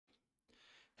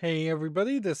Hey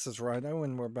everybody, this is Rydo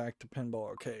and we're back to Pinball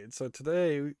Arcade. So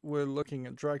today we're looking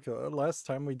at Dracula. Last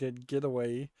time we did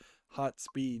Getaway, Hot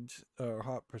Speed, or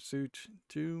Hot Pursuit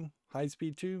 2, High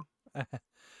Speed 2.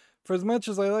 For as much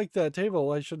as I like that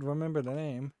table, I should remember the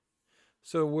name.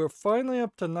 So we're finally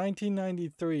up to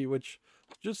 1993, which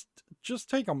just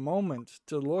take a moment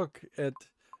to look at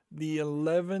the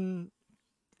 11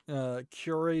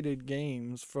 curated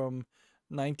games from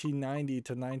 1990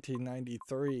 to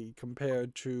 1993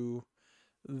 compared to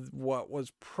what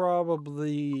was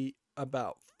probably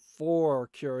about 4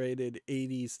 curated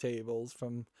 80s tables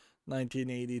from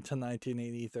 1980 to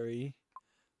 1983.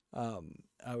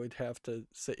 I would have to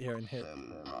sit here and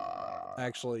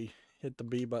actually hit the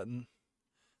B button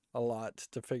a lot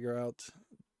to figure out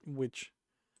which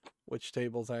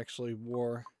tables actually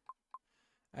were.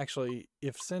 Actually,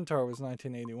 if Centaur was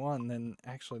 1981, then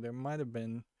actually there might have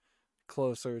been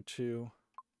closer to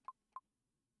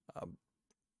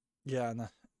yeah, no,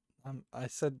 I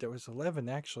said there was 11.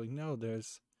 Actually, no,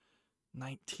 there's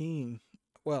 19.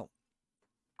 Well,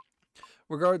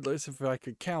 regardless, if I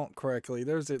could count correctly,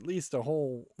 there's at least a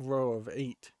whole row of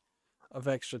 8 of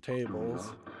extra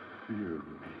tables.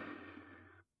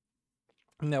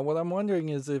 Now, what I'm wondering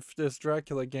is if this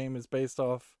Dracula game is based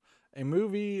off a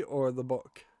movie or the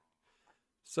book.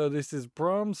 So this is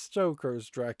Bram Stoker's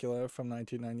Dracula from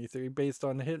 1993, based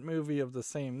on the hit movie of the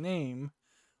same name.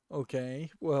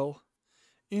 Okay, well,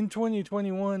 in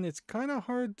 2021, it's kind of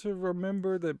hard to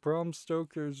remember that Bram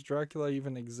Stoker's Dracula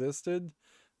even existed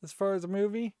as far as a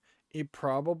movie. It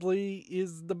probably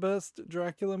is the best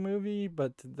Dracula movie,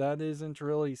 but that isn't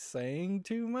really saying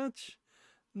too much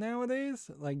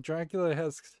nowadays. Like, Dracula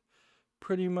has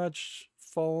pretty much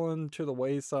fallen to the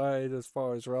wayside as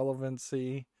far as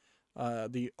relevancy.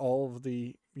 All of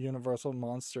the Universal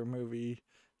monster movie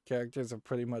characters have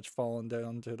pretty much fallen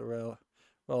down to the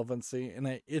relevancy,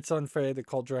 and it's unfair to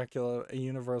call Dracula a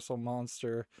universal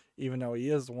monster, even though he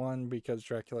is one, because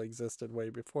Dracula existed way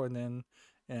before then,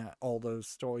 and all those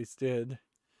stories did,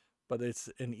 but it's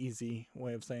an easy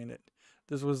way of saying it.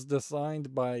 This was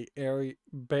designed by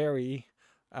Barry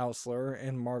Ausler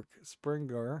and Mark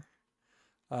Springer.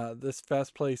 This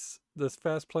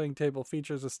fast-playing table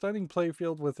features a stunning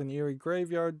playfield with an eerie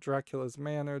graveyard, Dracula's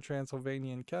manor,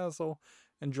 Transylvanian castle,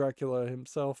 and Dracula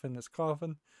himself in his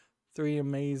coffin. 3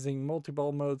 amazing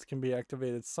multi-ball modes can be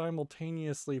activated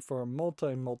simultaneously for a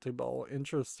multi-ball,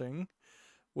 interesting,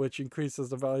 which increases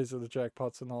the values of the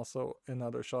jackpots and also in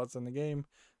other shots in the game.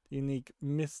 The unique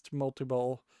mist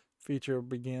multi-ball feature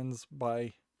begins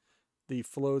by the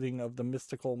floating of the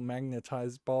mystical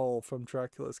magnetized ball from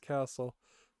Dracula's castle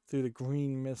through the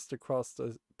green mist across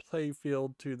the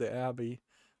playfield to the abbey.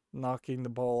 Knocking the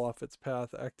ball off its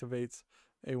path activates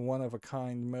a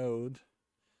one-of-a-kind mode.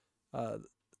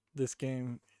 This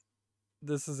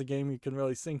is a game you can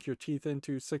really sink your teeth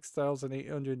into.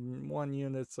 6,801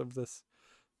 units of this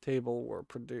table were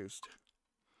produced.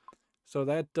 So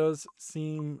that does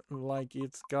seem like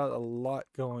it's got a lot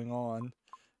going on.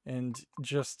 And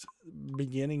just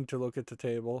beginning to look at the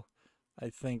table, I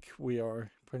think we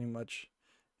are pretty much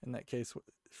in that case.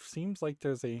 Seems like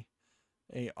there's a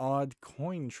odd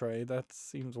coin tray. That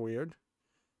seems weird.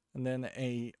 And then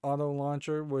a auto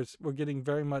launcher. We're getting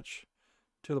very much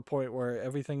to the point where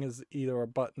everything is either a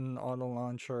button auto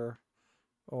launcher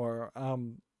or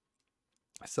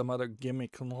some other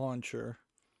gimmick launcher.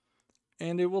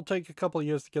 And it will take a couple of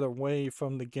years to get away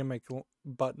from the gimmick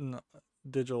button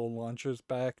digital launchers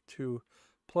back to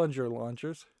plunger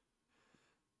launchers.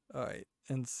 Alright,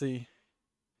 and see.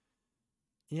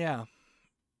 Yeah,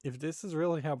 if this is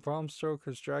really how Bram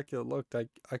Stoker's Dracula looked, I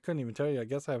couldn't even tell you. I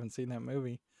guess I haven't seen that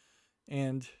movie.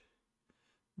 And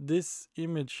this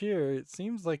image here, it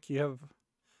seems like you have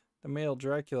the male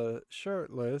Dracula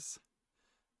shirtless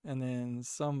and then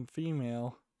some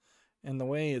female, and the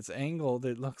way it's angled,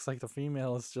 it looks like the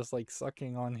female is just like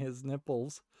sucking on his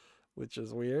nipples, which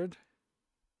is weird.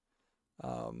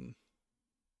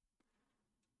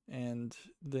 And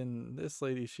then this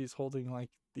lady, she's holding like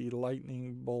the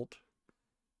lightning bolt,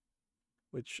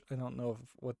 which I don't know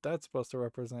what that's supposed to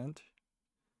represent.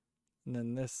 And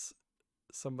then this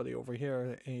somebody over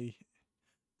here, a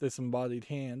disembodied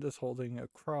hand, is holding a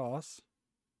cross.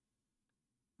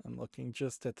 I'm looking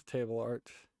just at the table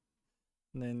art.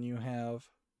 And then you have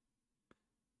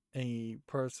a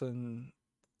person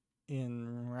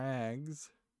in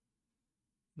rags.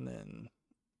 And then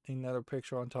another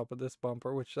picture on top of this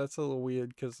bumper, which that's a little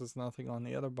weird because there's nothing on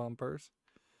the other bumpers.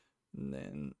 And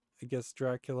then I guess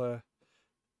Dracula,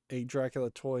 a Dracula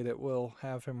toy that will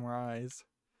have him rise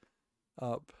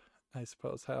up, I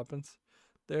suppose happens.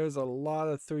 There's a lot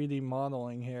of 3D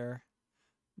modeling here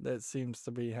that seems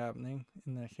to be happening.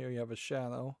 And then here you have a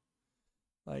shadow.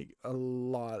 Like a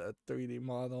lot of 3D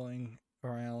modeling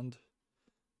around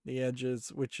the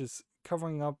edges, which is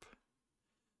covering up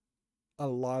a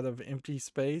lot of empty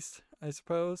space, I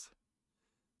suppose.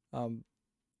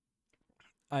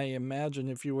 I imagine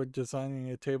if you were designing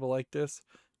a table like this,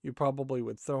 you probably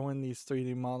would throw in these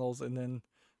 3D models and then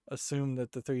assume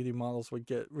that the 3D models would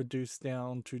get reduced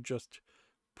down to just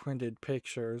printed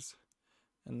pictures,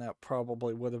 and that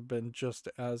probably would have been just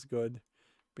as good,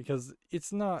 because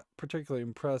it's not particularly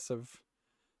impressive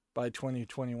by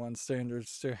 2021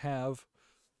 standards to have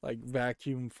like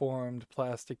vacuum formed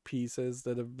plastic pieces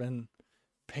that have been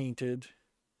painted.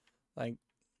 Like,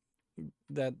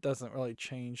 that doesn't really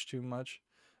change too much.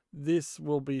 This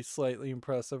will be slightly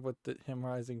impressive with him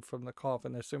rising from the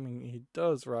coffin, assuming he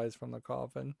does rise from the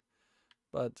coffin.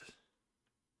 But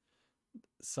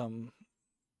some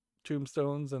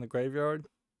tombstones in a graveyard,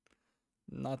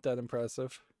 not that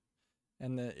impressive.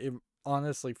 And it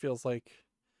honestly feels like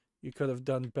you could have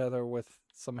done better with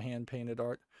some hand-painted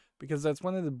art, because that's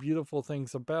one of the beautiful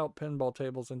things about pinball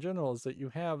tables in general, is that you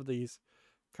have these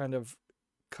kind of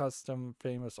custom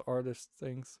famous artist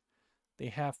things. The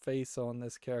half face on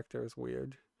this character is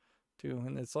weird too,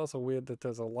 and it's also weird that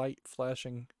there's a light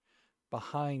flashing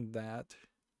behind that.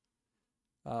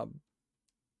 That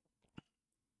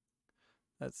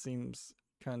seems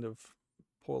kind of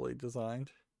poorly designed.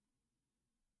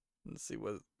 Let's see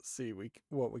what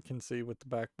we can see with the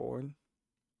backboard.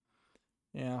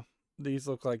 Yeah, these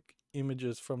look like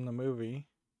images from the movie.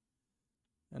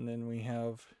 And then we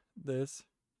have this.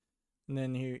 And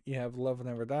then you have Love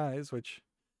Never Dies, which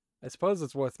I suppose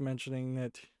it's worth mentioning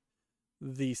that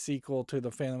the sequel to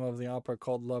the Phantom of the Opera,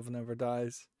 called Love Never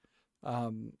Dies,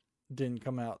 didn't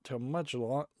come out till much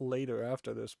later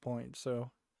after this point. So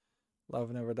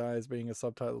Love Never Dies being a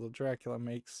subtitle of Dracula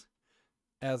makes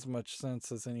as much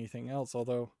sense as anything else.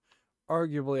 Although,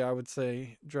 arguably, I would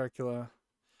say Dracula,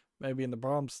 maybe in the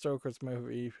Bram Stoker's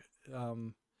movie,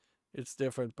 it's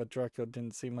different, but Dracula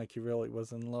didn't seem like he really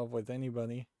was in love with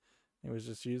anybody. He was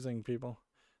just using people.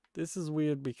 This is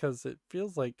weird because it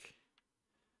feels like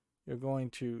you're going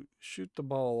to shoot the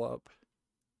ball up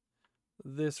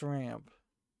this ramp,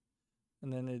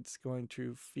 and then it's going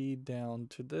to feed down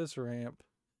to this ramp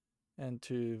and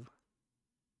to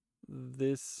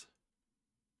this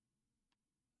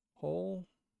hole,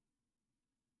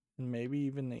 and maybe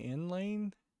even the in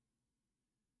lane,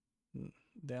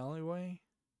 the alleyway.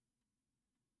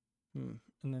 And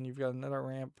then you've got another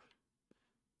ramp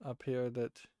up here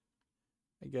that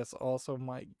I guess also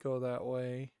might go that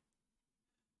way.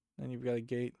 Then you've got a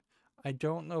gate. I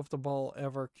don't know if the ball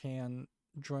ever can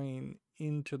drain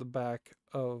into the back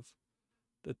of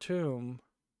the tomb,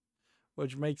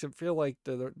 which makes it feel like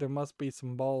there must be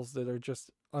some balls that are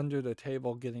just under the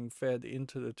table getting fed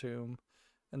into the tomb,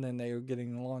 and then they are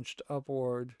getting launched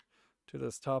upward to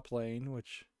this top lane,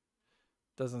 which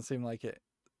doesn't seem like it.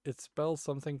 It spells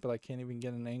something, but I can't even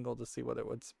get an angle to see what it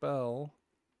would spell.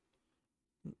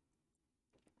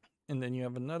 And then you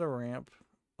have another ramp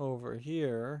over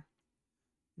here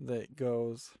that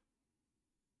goes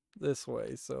this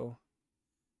way. So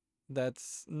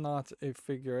that's not a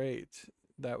figure eight.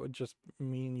 That would just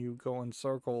mean you go in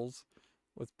circles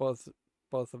with both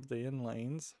of the in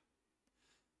lanes.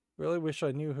 Really wish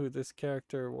I knew who this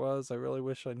character was. I really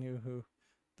wish I knew who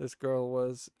this girl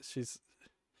was. She's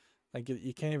like,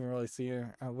 you can't even really see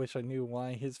her. I wish I knew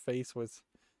why his face was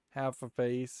half a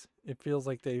face. It feels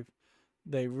like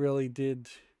they really did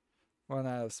run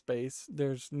out of space.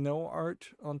 There's no art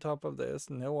on top of this,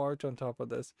 no art on top of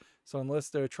this. So unless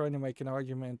they're trying to make an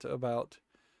argument about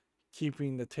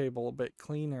keeping the table a bit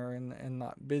cleaner and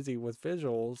not busy with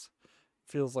visuals,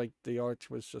 feels like the art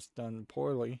was just done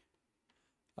poorly.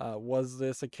 Was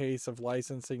this a case of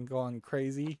licensing gone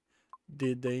crazy?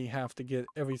 Did they have to get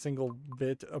every single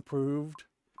bit approved?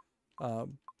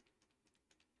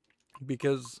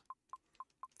 Because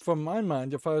from my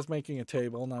mind, if I was making a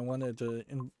table and I wanted to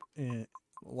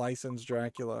license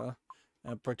Dracula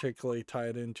and particularly tie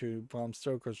it into Bram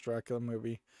Stoker's Dracula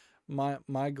movie,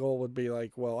 my goal would be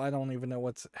like, well, I don't even know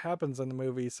what happens in the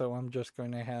movie, so I'm just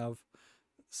going to have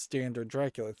standard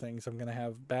Dracula things. I'm going to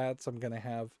have bats. I'm going to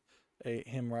have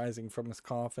him rising from his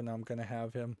coffin. I'm going to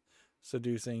have him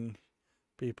seducing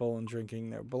people and drinking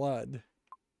their blood.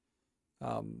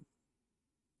 And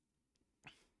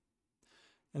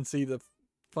see, the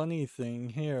funny thing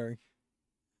here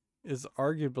is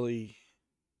arguably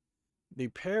the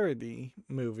parody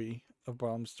movie of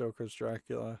Bram Stoker's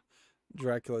Dracula,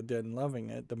 Dracula Dead and Loving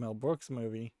It, the Mel Brooks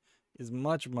movie, is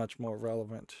much, much more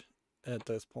relevant at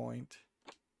this point.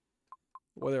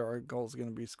 what are our goals going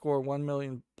to be? Score 1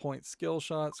 million point skill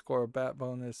shot, score a bat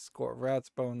bonus, score a rats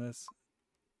bonus,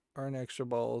 earn extra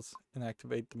balls, and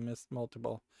activate the mist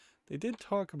multi-ball. They did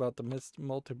talk about the mist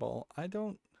multi-ball. I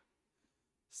don't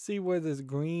see where this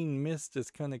green mist is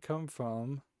going to come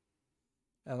from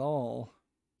at all.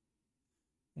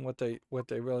 What they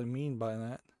really mean by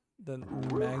that. The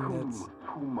magnets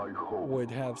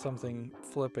would have something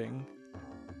flipping.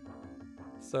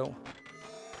 So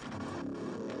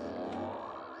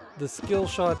the skill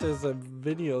shot is a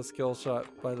video skill shot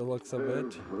by the looks of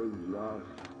it.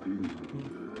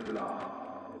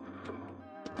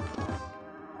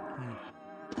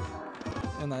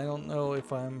 And I don't know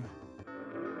if I'm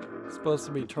supposed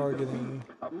to be targeting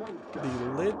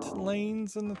the lit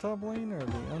lanes in the top lane or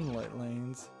the unlit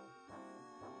lanes,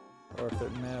 or if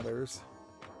it matters.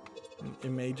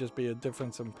 It may just be a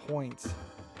difference in points.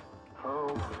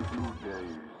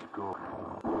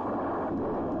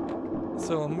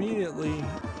 So immediately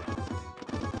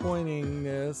pointing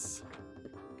this,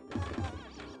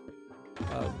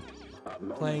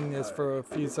 playing this for a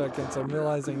few seconds, I'm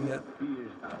realizing that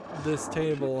this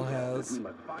table has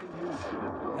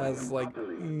like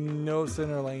no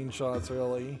center lane shots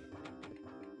really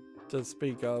to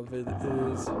speak of. It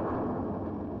is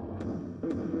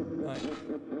right.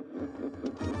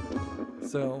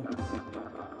 So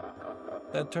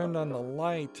that turned on the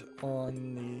light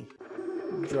on the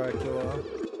Dracula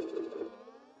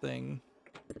thing.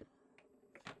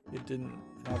 It didn't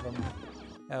have him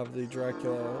have the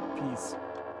Dracula piece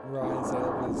rise out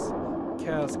of his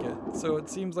casket. So it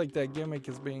seems like that gimmick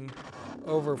is being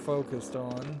over focused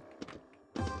on.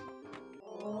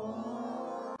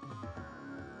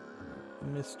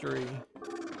 Mystery.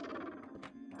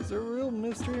 Is there a real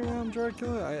mystery around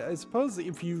Dracula? I suppose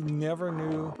if you never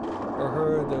knew or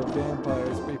heard of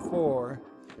vampires before,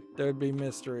 there'd be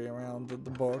mystery around the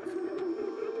book.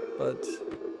 But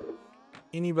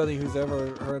anybody who's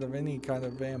ever heard of any kind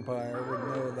of vampire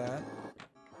would know that.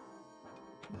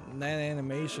 And that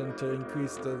animation to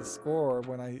increase the score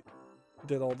when I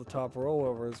did all the top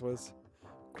rollovers was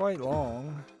quite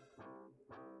long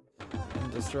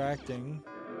and distracting.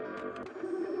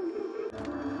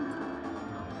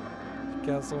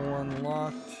 Castle 1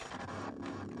 locked.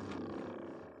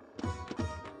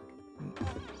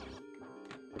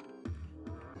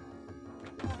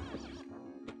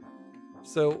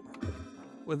 So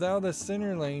without a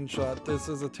center lane shot, this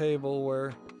is a table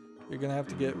where you're gonna have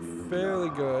to get fairly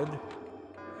good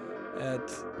at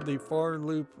the far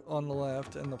loop on the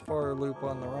left and the far loop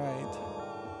on the right.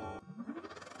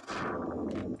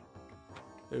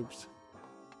 Oops.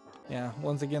 Yeah,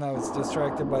 once again I was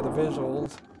distracted by the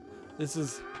visuals. This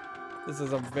is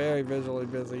a very visually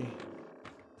busy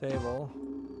table.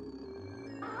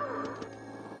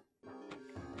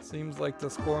 Seems like the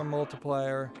score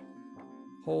multiplier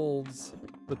holds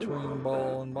between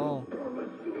ball and ball.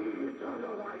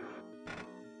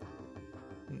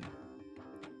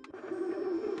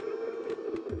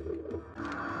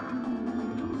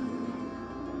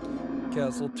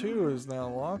 Castle 2 is now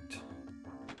locked.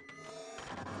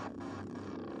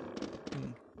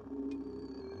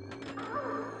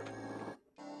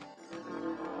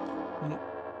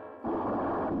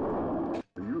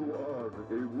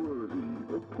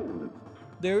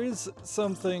 There is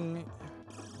something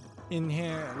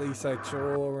inherently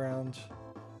sexual around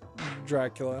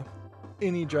Dracula.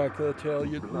 Any Dracula tale,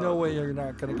 no way you're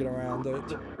not going to get around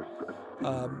it.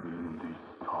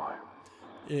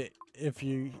 If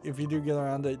you do get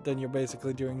around it, then you're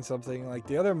basically doing something like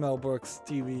the other Mel Brooks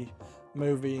TV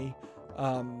movie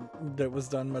that was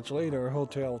done much later,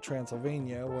 Hotel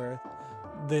Transylvania, where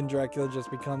then Dracula just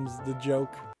becomes the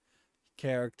joke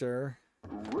character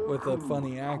with a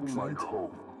funny accent.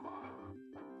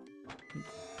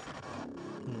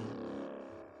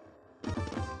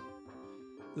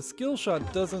 The skill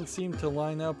shot doesn't seem to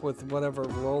line up with whatever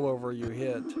rollover you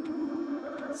hit.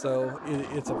 So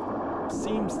it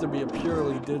seems to be a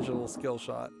purely digital skill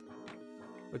shot,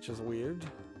 which is weird.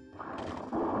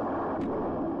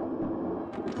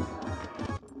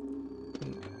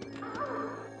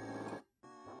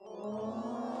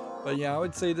 But yeah, I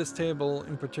would say this table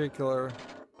in particular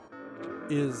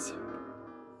is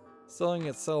selling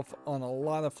itself on a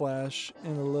lot of flash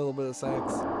and a little bit of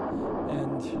sax,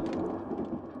 and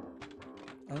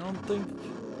I don't think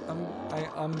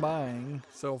I'm buying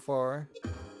so far.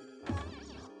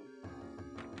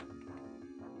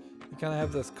 You kind of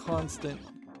have this constant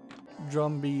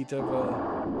drum beat of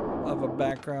a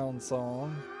background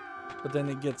song, but then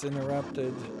it gets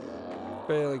interrupted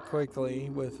fairly quickly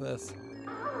with this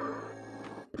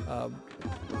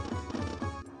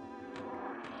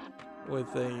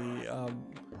with a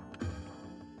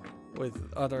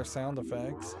with other sound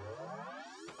effects.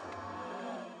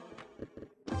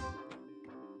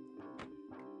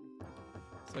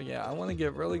 So yeah, I want to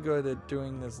get really good at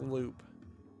doing this loop.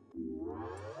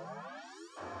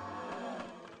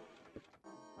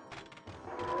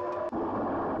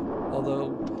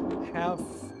 Although half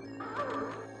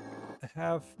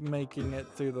making it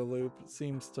through the loop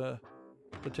seems to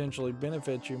potentially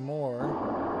benefit you more.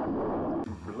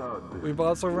 We've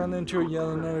also run into yet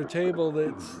another table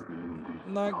that's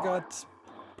not got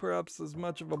perhaps as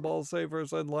much of a ball saver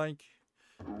as I'd like.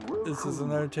 This is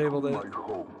another table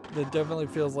that definitely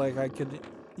feels like I could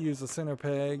use a center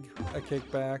peg, a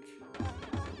kickback.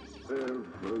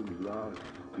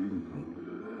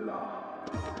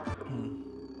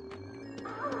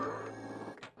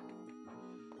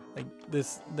 Like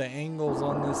the angles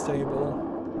on this table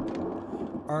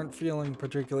aren't feeling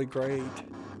particularly great.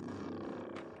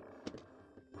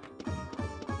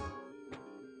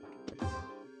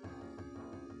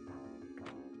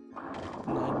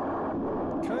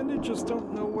 Just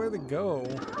don't know where to go.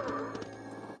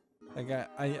 Like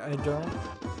I don't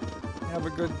have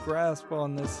a good grasp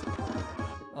on this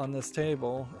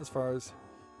table as far as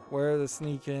where are the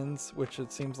sneak-ins, which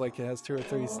it seems like it has 2 or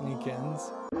 3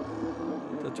 sneak-ins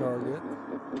to target.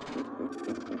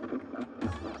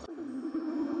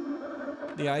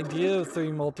 The idea of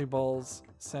 3 multi-balls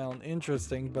sound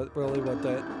interesting, but really what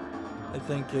that I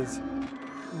think is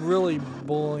really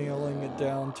boiling it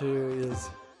down to is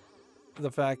the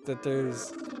fact that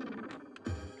there's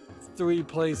 3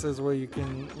 places where you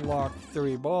can lock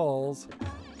 3 balls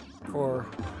for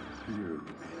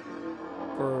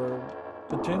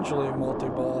potentially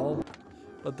multi-ball,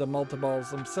 but the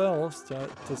multi-balls themselves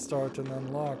to start and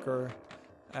unlock are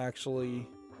actually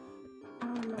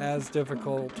as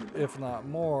difficult, if not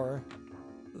more,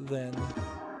 than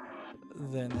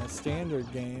a standard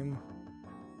game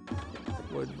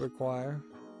would require.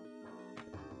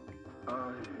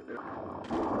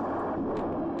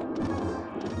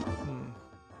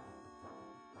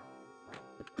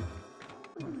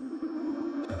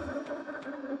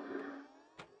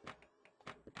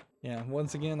 Yeah,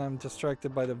 once again, I'm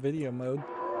distracted by the video mode.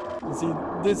 See,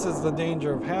 this is the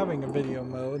danger of having a video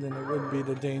mode, and it would be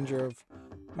the danger of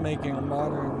making a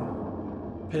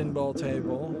modern pinball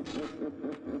table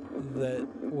that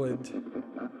would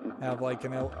have like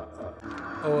an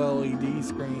OLED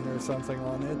screen or something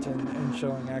on it and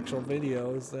showing actual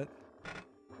videos. That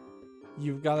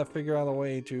you've got to figure out a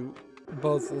way to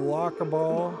both lock a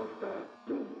ball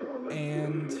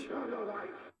and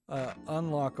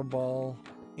unlock a ball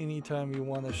anytime you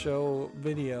want to show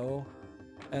video.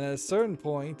 And at a certain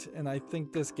point, and I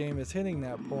think this game is hitting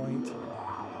that point,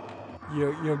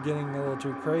 you're getting a little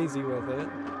too crazy with it.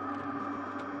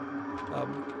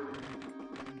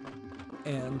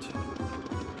 And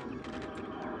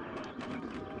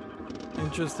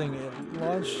interesting, it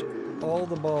launched all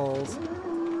the balls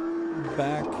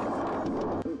back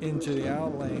into the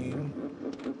out lane,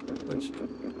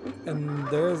 and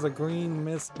there's a green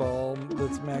mist ball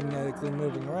that's magnetically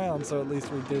moving around, so at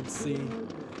least we did see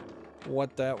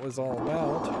what that was all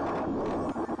about.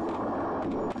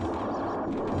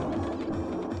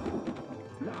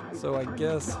 So I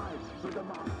guess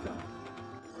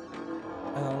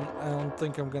I don't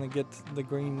think I'm gonna get the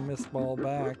green mist ball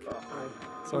back.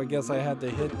 So I guess I had to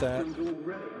hit that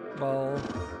ball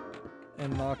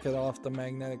and knock it off the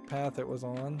magnetic path it was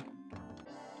on.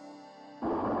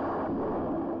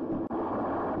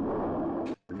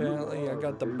 Apparently I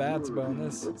got the bats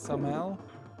bonus somehow.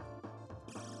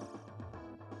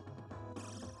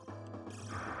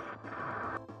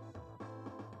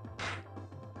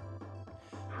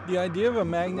 The idea of a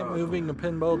magnet moving a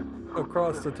pinball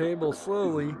across the table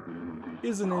slowly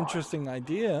is an interesting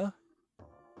idea.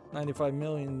 95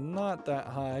 million, not that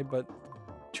high, but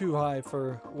too high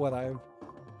for what I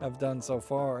have done so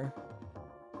far.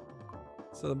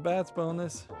 So the bats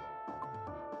bonus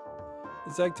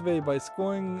is activated by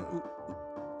scoring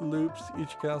loops.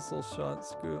 Each castle shot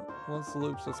screw. Once the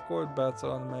loops are scored, bats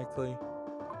automatically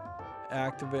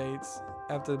activates.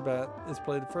 After the bat is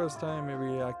played the first time, it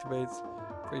reactivates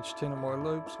for each 10 or more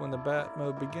loops. When the bat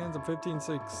mode begins, a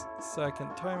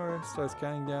 15-second timer starts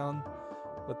counting down,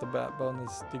 with the bat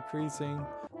bonus decreasing.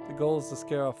 The goal is to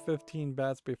scare off 15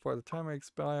 bats before the timer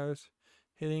expires.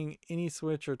 Hitting any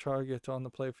switch or target on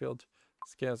the playfield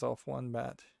scares off 1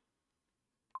 bat.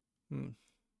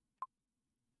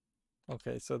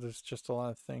 Okay, so there's just a lot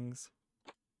of things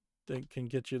that can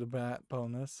get you the bat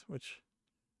bonus, which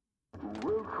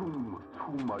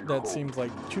that seems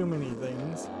like too many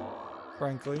things,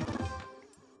 frankly.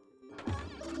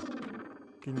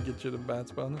 Can get you the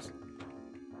bats bonus.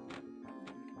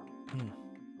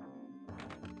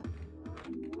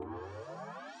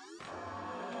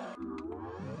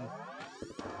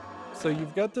 So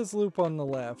you've got this loop on the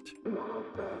left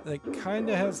that kind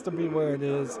of has to be where it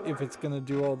is if it's going to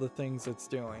do all the things it's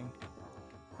doing.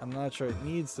 I'm not sure it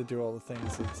needs to do all the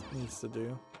things it needs to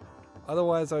do.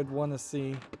 Otherwise, I'd want to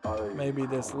see maybe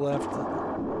this left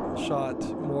shot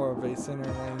more of a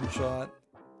center lane shot.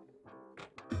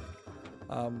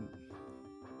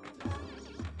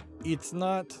 It's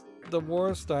not the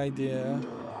worst idea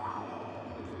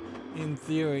in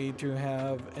theory to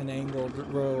have an angled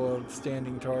row of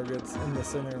standing targets in the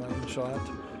center lane shot,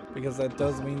 because that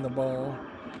does mean the ball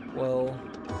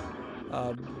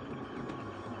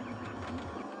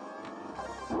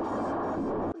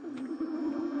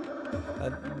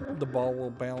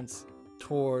will bounce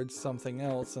towards something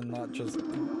else and not just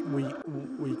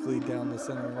weakly down the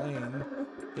center lane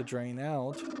to drain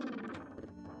out.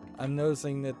 I'm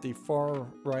noticing that the far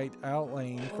right out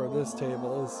lane for this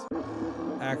table is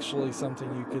actually something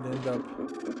you could end up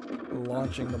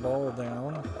launching the ball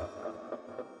down.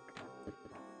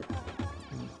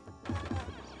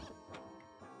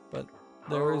 But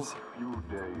there is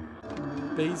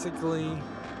basically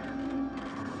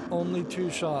only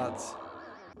 2 shots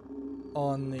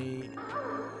on the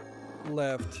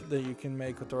left that you can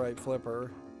make with the right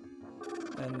flipper,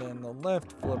 and then the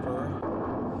left flipper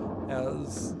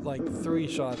has like 3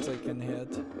 shots it can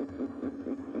hit,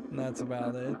 and that's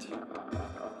about it.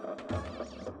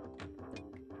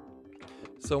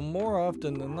 So more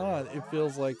often than not, it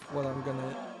feels like what I'm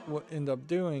gonna end up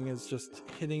doing is just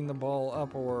hitting the ball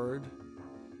upward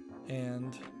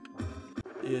and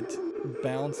it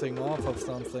bouncing off of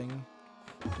something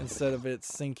instead of it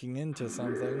sinking into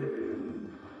something.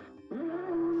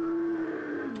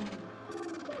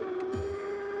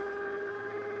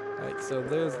 Alright, so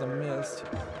there's the missed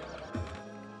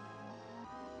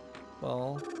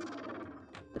ball.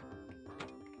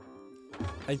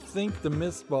 I think the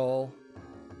missed ball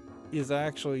is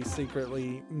actually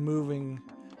secretly moving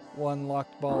one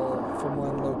locked ball from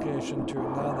one location to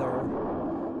another,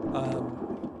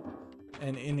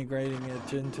 and integrating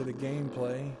it into the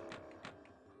gameplay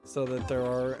so that there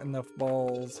are enough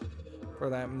balls for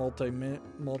that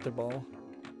multi-ball.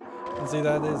 And see,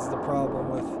 that is the problem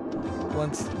with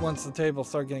once the tables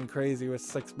start getting crazy with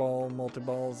 6-ball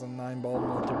multi-balls and 9-ball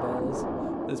multi-balls,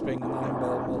 this being a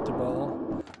 9-ball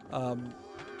multi-ball,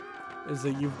 is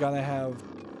that you've got to have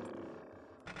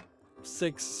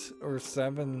 6 or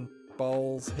 7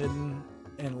 balls hidden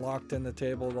and locked in the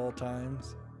table at all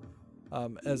times.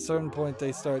 At a certain point,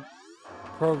 they start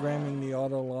programming the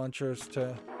auto launchers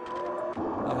to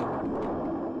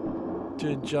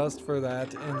adjust for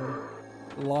that and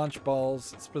launch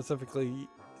balls specifically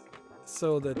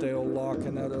so that they will lock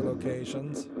in other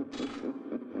locations.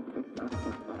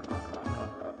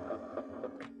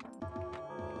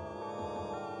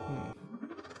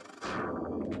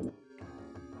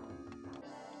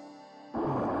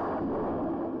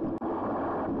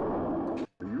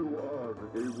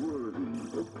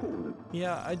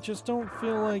 Yeah, I just don't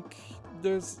feel like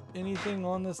there's anything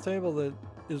on this table that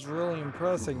is really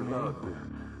impressing me.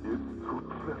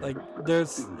 Like,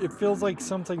 it feels like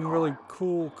something really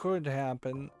cool could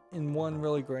happen in one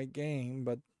really great game,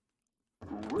 but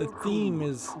the theme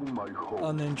is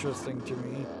uninteresting to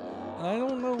me. And I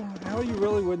don't know how you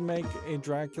really would make a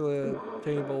Dracula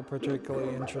table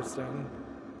particularly interesting.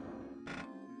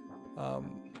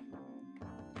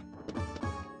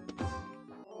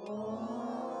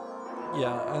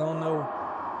 Yeah, I don't know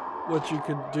what you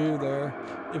could do there.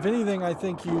 If anything, I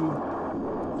think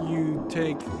you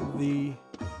take the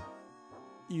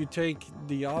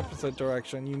opposite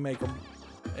direction. You make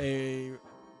a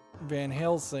Van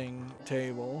Helsing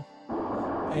table,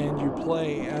 and you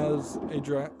play as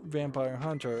a vampire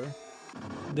hunter.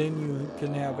 Then you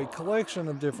can have a collection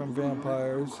of different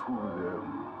vampires.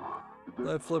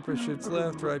 Left flipper shoots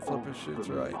left, right flipper shoots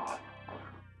right.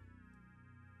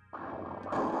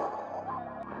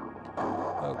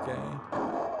 Okay.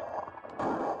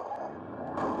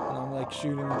 And I'm like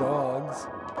shooting dogs,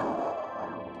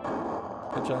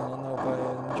 which I don't know if I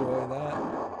enjoy that.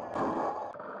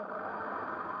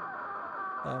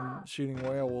 I'm shooting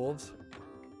werewolves,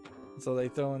 so they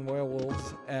throw in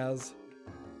werewolves as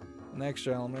an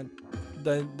extra element.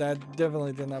 That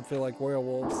definitely did not feel like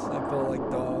werewolves. That felt like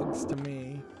dogs to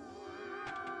me.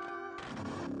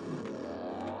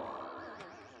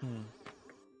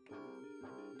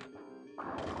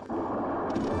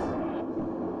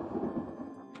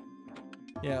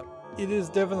 Yeah, it is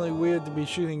definitely weird to be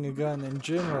shooting a gun in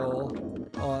general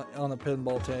on a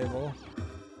pinball table.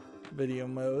 video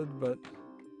mode, but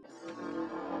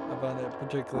I find it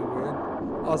particularly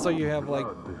weird. Also, you have like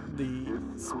the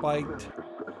spiked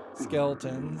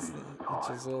skeletons, which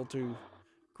is a little too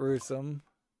gruesome.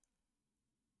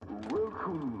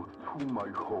 Welcome to my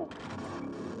home.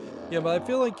 Yeah, but I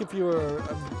feel like if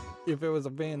it was a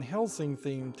Van Helsing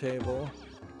themed table,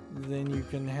 then you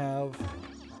can have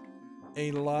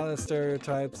a lot of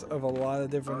stereotypes of a lot of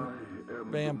different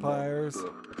vampires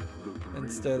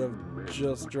instead of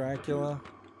just Dracula.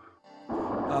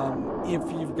 If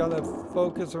you've got to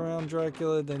focus around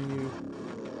Dracula, then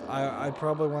I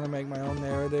probably want to make my own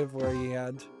narrative where you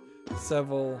had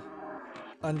several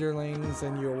underlings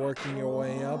and you're working your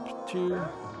way up to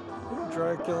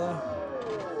Dracula.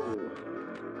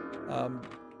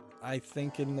 I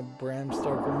think in the Bram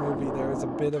Stoker movie there is a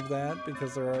bit of that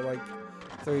because there are like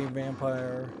 3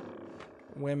 vampire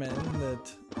women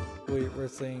that we're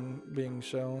seeing being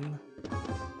shown.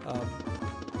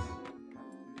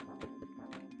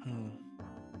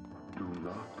 Do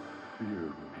not fear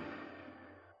me.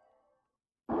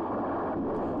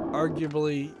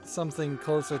 Arguably something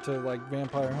closer to like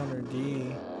Vampire Hunter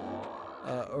D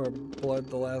or Blood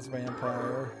the Last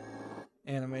Vampire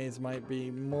animes might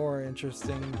be more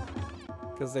interesting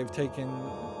because they've taken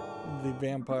the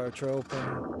vampire trope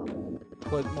and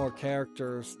put more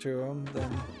characters to them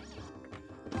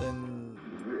than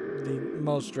the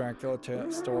most Dracula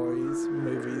stories,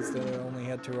 movies that only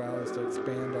had 2 hours to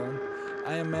expand on.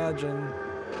 I imagine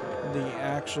the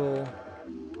actual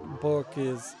book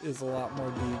is a lot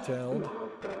more detailed.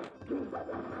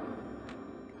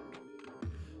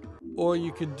 Or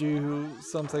you could do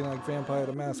something like Vampire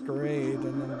the Masquerade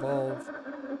and involve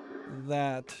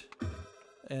that,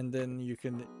 and then you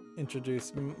can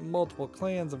introduce multiple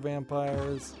clans of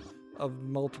vampires, of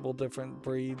multiple different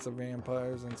breeds of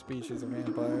vampires and species of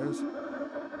vampires.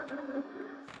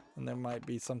 And there might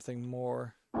be something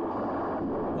more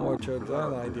to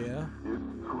that idea.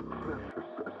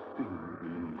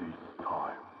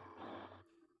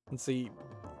 And see,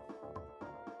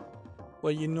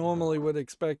 what you normally would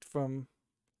expect from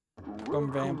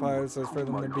vampires is for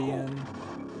them to be in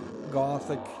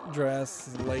gothic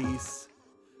dress, lace,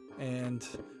 and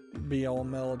be all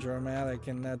melodramatic,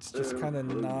 and that's just kind of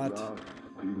not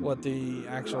what the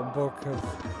actual book of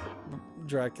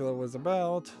Dracula was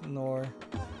about, nor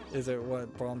is it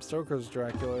what Bram Stoker's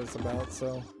Dracula is about.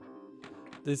 So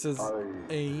this is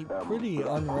a pretty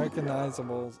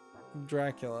unrecognizable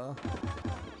Dracula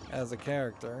as a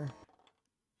character,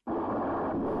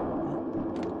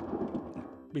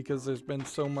 because there's been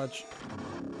so much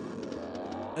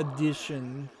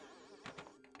addition.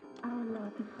 Our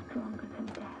love is stronger than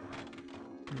death.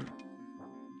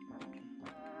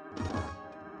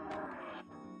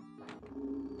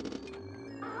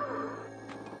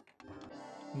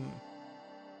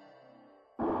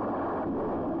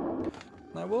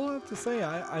 I will have to say,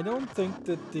 I don't think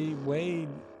that the way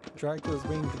Dracula's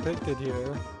being depicted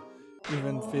here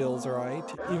even feels right,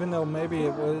 even though maybe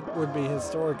it would be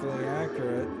historically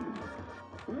accurate.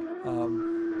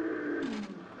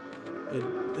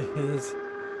 It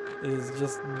is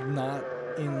just not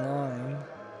in line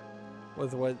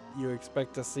with what you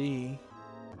expect to see.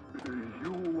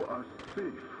 You are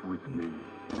safe with me.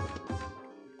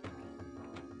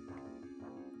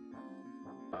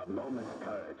 A moment's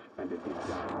courage, and it is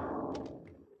done.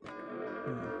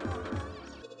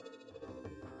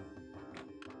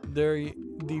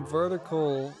 The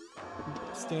vertical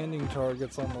standing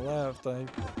targets on the left, I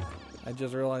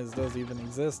just realized those even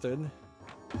existed.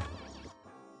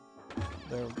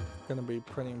 They're going to be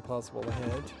pretty impossible to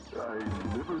hit. I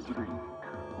never drink.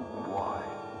 Why?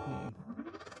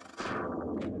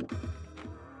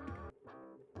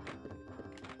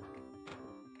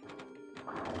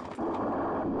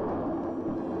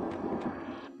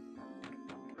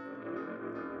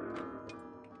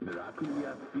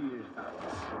 Dracula fears us.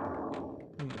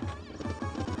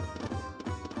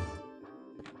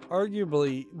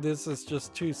 Arguably, this is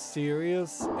just too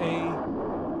serious a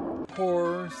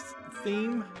horror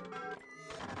theme.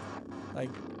 Like,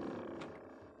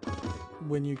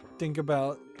 when you think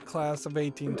about Class of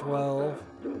 1812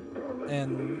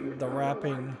 and the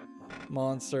rapping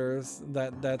monsters,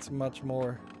 that's much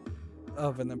more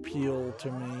of an appeal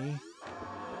to me.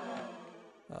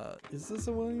 Is this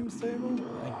a Williams table?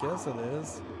 I guess it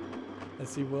is. I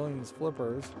see Williams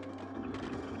flippers.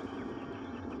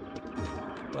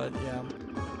 But yeah.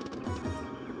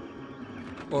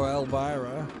 Or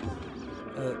Elvira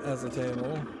as a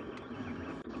table.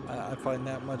 I find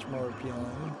that much more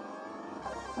appealing.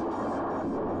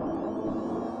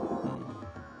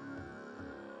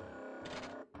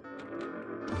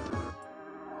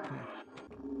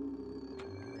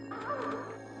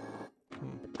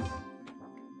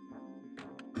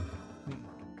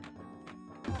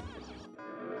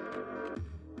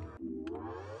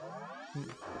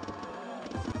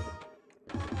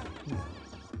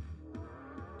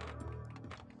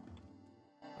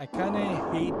 I kind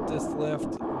of hate this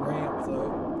left ramp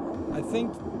though. I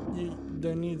think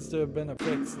there needs to have been a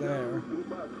fix there.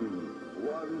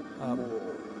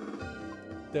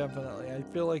 Definitely. I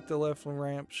feel like the left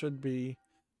ramp should be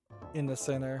in the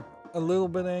center. A little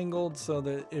bit angled so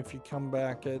that if you come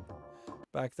back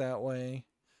that way.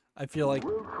 I feel like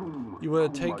you would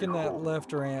have taken that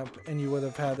left ramp and you would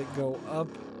have had it go up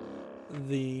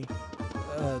the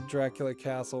Dracula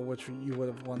castle, which you would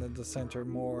have wanted to center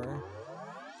more.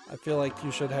 I feel like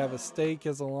you should have a stake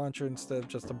as a launcher instead of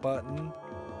just a button,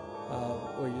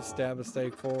 where you stab a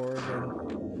stake forward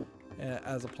and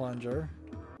as a plunger.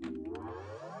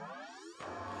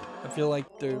 I feel like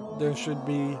there should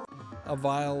be a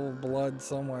vial of blood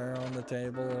somewhere on the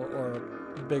table, or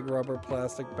a big rubber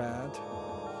plastic bat,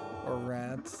 or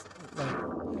rats. Like,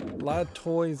 a lot of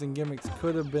toys and gimmicks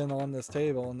could have been on this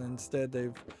table, and instead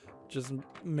they've just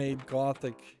made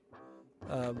gothic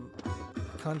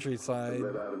countryside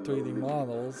 3D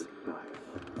models.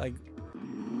 Like,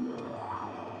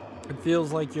 it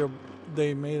feels like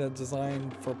they made a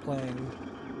design for playing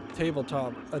a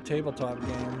tabletop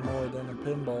game more than a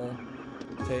pinball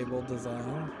table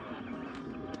design.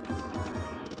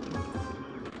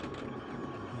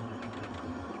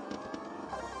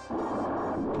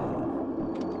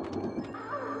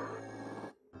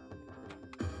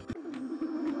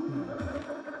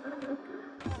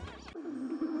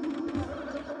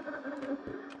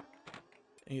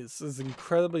 This is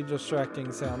incredibly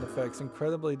distracting sound effects,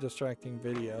 incredibly distracting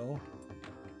video.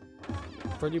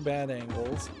 Pretty bad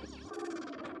angles.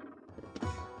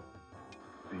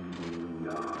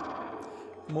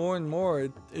 More and more,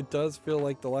 it does feel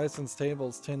like the licensed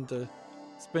tables tend to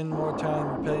spend more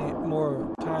time paying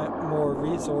more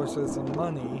resources and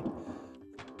money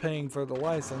paying for the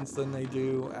license than they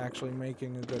do actually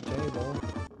making a good table.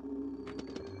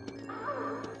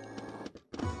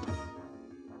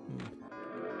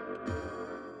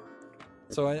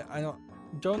 So I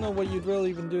don't know what you'd really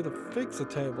even do to fix a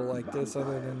table like this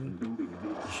other than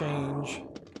change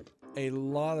a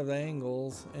lot of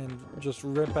angles and just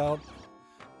rip out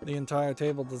the entire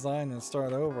table design and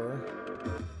start over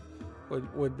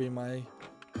would be my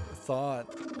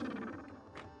thought.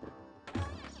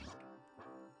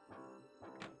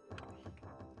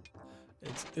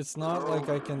 It's not like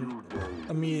I can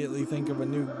immediately think of a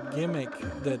new gimmick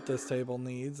that this table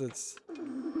needs. It's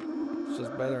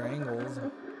just better angles.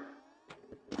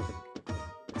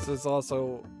 This is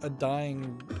also a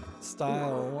dying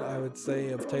style, I would say,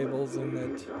 of tables, in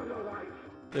that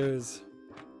there's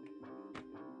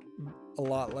a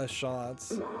lot less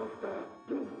shots.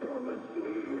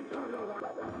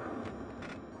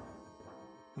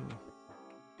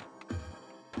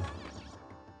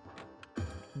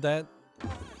 That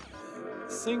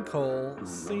sinkhole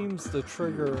seems to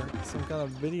trigger some kind of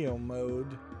video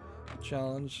mode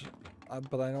challenge,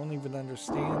 but I don't even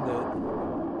understand it.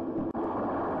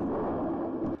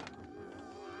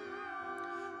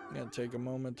 I'm gonna take a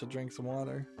moment to drink some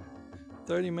water.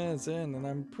 30 minutes in and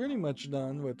I'm pretty much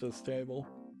done with this table.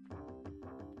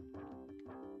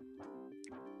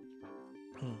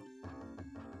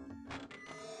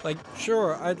 Like,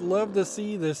 sure, I'd love to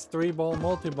see this 3-ball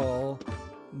multi-ball,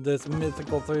 this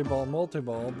mythical 3-ball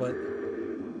multi-ball, but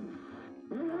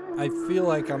I feel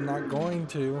like I'm not going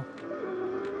to.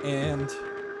 And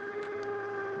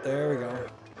there we go.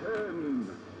 10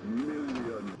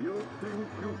 million. You think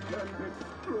you can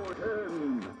destroy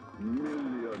 10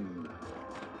 million?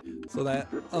 So that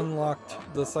unlocked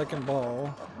the second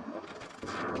ball.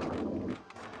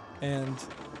 And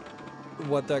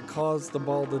what that caused the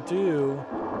ball to do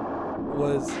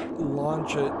was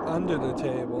launch it under the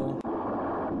table.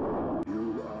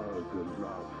 You are the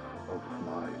love of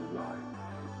my life.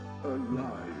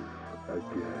 Alive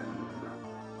again.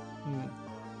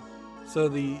 So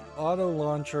the auto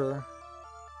launcher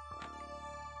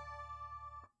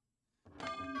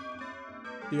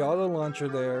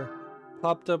there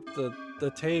popped up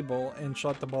the table and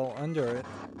shot the ball under it,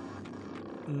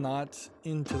 not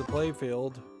into the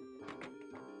playfield.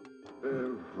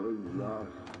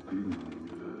 Everlasting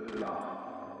love.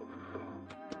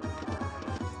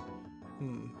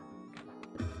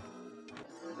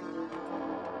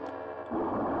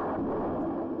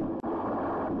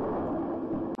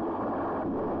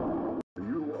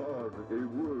 You are a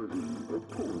worthy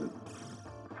opponent.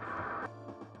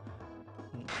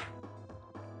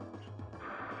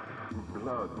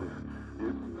 Blood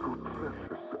is too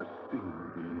precious a thing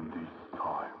in these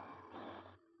times.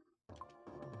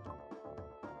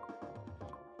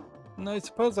 And I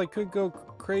suppose I could go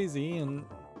crazy, and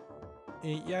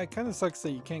yeah, it kind of sucks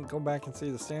that you can't go back and see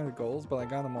the standard goals, but I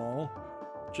got them all.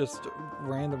 just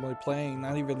randomly playing,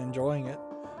 not even enjoying it.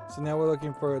 So now we're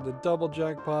looking for the double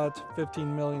jackpot,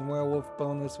 15 million werewolf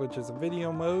bonus, which is a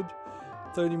video mode,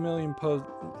 30 million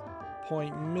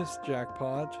point miss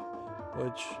jackpot,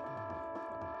 which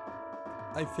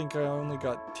I think I only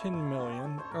got 10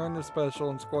 million, earn a special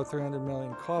and score 300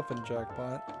 million coffin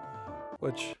jackpot,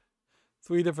 which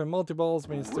 3 different multi-balls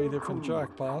means 3 different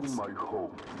jackpots,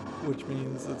 which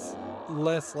means it's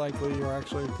less likely you're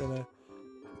actually gonna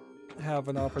have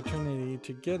an opportunity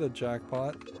to get a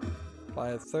jackpot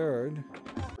by a third.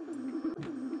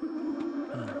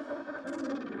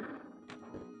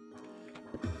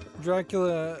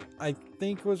 Dracula, I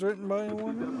think, was written by a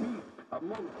woman.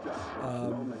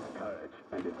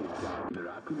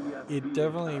 It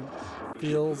definitely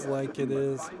feels like it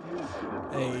is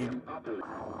a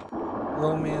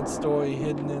romance story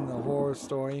hidden in a horror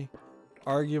story.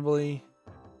 Arguably,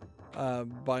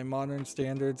 by modern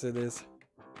standards, it is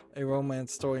a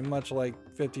romance story, much like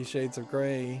 50 Shades of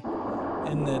Grey,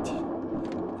 in that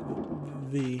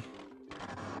the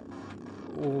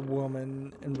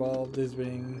woman involved is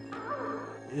in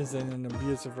an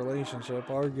abusive relationship.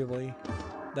 Arguably,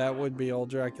 that would be all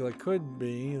Dracula could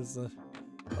be, is a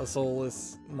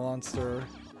soulless monster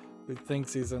who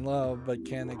thinks he's in love but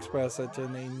can't express it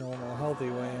in a normal, healthy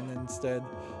way, and instead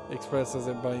expresses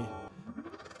it by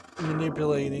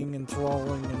manipulating,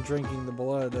 enthralling, and drinking the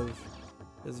blood of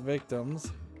his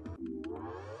victims.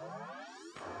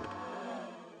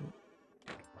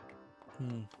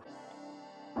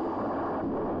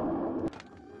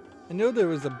 I know there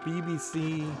was a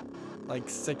BBC like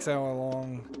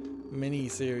 6-hour-long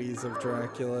mini-series of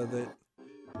Dracula that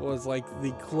was like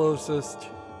the closest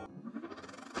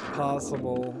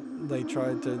possible they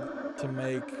tried to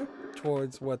make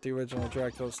towards what the original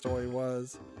Dracula story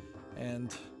was,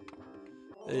 and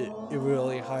it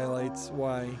really highlights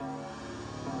why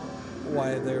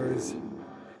there is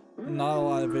not a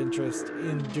lot of interest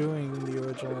in doing the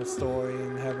original story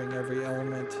and having every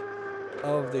element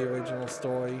of the original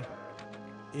story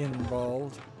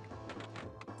involved,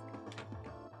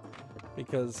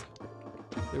 because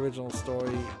the original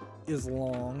story is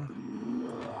long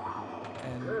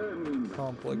and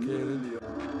complicated.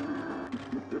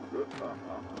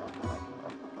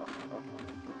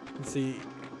 See,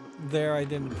 there I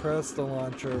didn't press the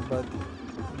launcher, but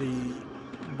the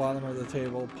bottom of the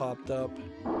table popped up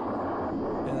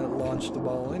and it launched the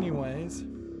ball anyways.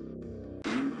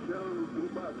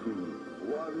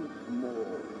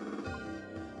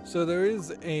 So there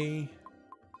is a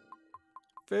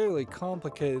fairly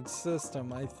complicated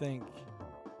system, I think,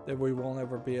 that we won't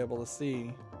ever be able to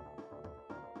see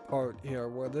part here,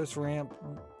 where this ramp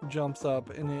jumps up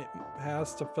and it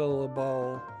has to fill a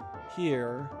ball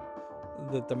here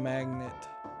that the magnet,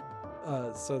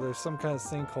 so there's some kind of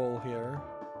sinkhole here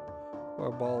where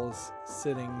a ball is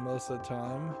sitting most of the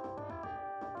time,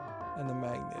 and the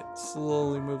magnet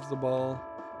slowly moves the ball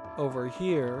over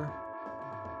here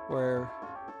where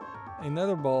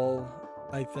another ball,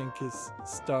 I think, is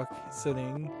stuck,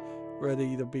 sitting,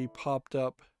 ready to be popped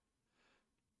up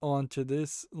onto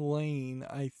this lane,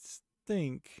 I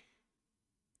think.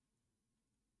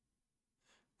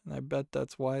 And I bet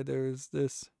that's why there's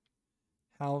this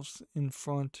house in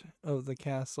front of the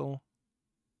castle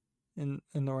in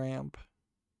the ramp.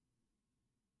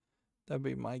 That'd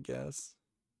be my guess.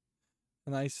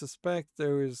 And I suspect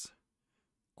there is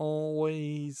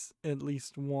always at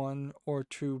least 1 or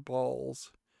 2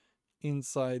 balls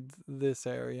inside this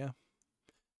area.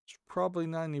 There's probably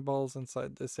not any balls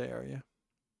inside this area.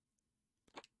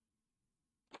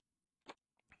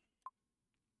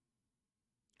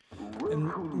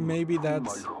 And maybe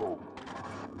that's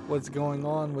what's going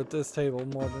on with this table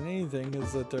more than anything,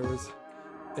 is that there was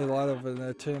a lot of an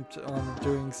attempt on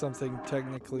doing something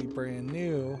technically brand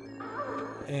new,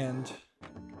 and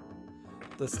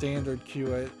the standard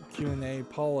Q&A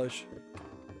polish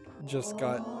just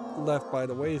got left by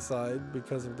the wayside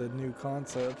because of the new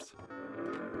concepts.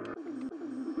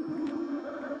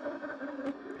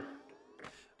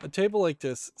 A table like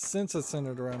this, since it's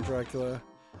centered around Dracula,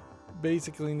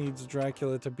 basically needs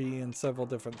Dracula to be in several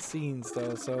different scenes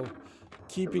though, so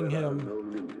keeping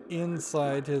him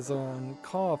inside his own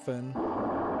coffin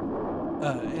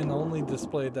and only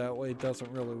displayed that way doesn't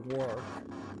really work.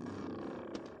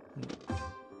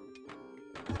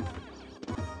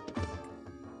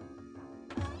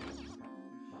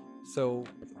 So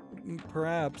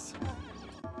perhaps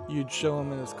you'd show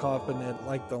him in his coffin at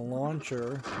like the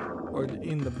launcher, or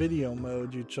in the video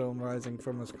mode you'd show him rising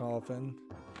from his coffin,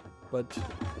 but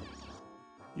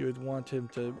you would want him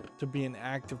to be an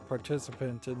active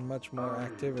participant in much more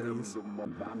activities.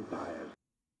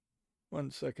 1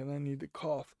 second, I need to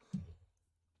cough.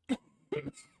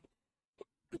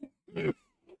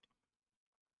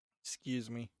 Excuse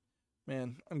me.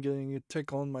 Man, I'm getting a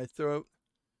tickle in my throat.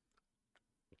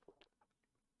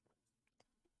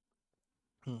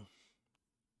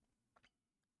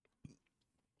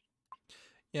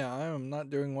 Yeah, I am not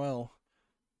doing well.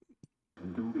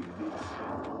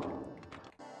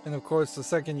 And of course, the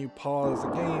second you pause a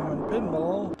game on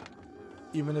pinball,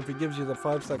 even if it gives you the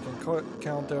 5-second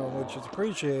countdown, which is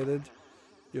appreciated,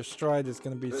 your stride is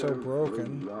going to be so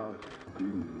broken.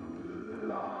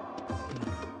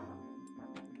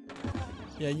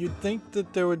 Yeah, you'd think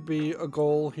that there would be a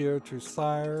goal here to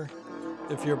sire.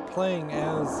 If you're playing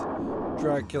as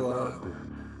Dracula,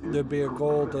 there'd be a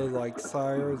goal to like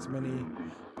sire as many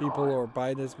people or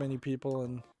bite as many people,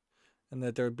 and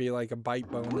that there'd be like a bite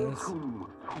bonus.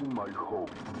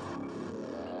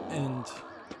 And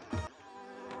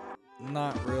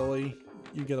not really.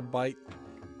 You get a bite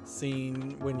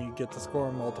scene when you get the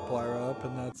score multiplier up,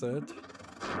 and that's it.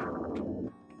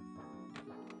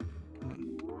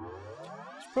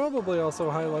 Which probably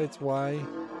also highlights why,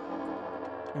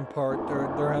 in part,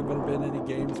 there haven't been any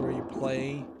games where you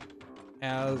play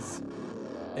as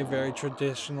a very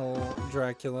traditional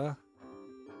Dracula.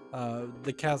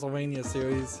 The Castlevania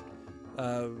series,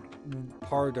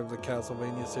 part of the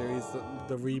Castlevania series,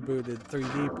 the rebooted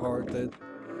 3D part that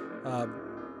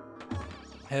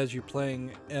has you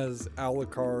playing as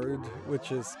Alucard,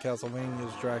 which is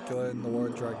Castlevania's Dracula, and the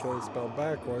word Dracula is spelled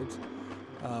backwards.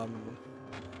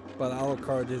 But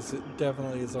Alucard is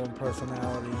definitely his own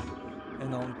personality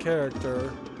and own character,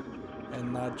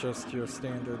 and not just your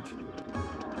standard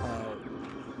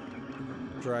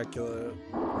Dracula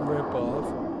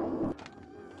ripoff.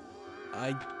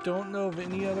 I don't know of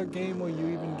any other game where you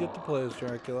even get to play as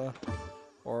Dracula,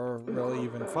 or really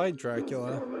even fight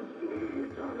Dracula.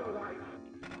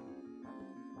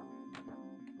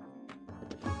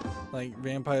 Like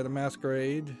Vampire the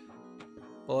Masquerade,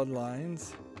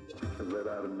 Bloodlines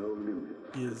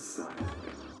is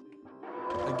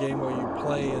a game where you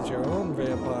play as your own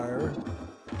vampire.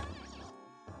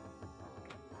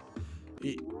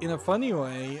 In a funny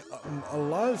way, a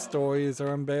lot of stories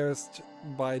are embarrassed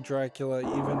by Dracula,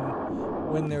 even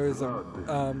when there is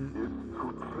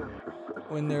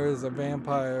a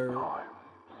vampire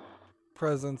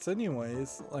presence.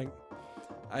 Anyways, like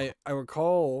I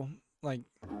recall, like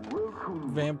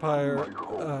vampire,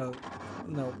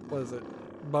 no, what is it?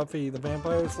 Buffy the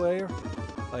Vampire Slayer.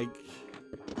 Like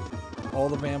all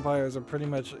the vampires are pretty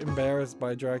much embarrassed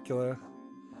by Dracula.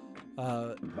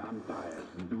 And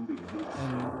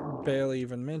barely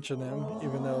even mention him,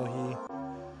 even though he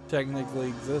technically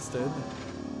existed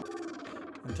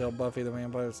until Buffy the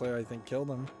Vampire Slayer, I think, killed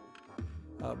him.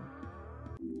 I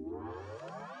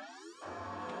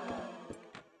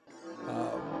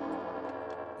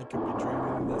could be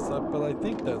dreaming this up, but I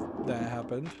think that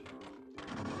happened.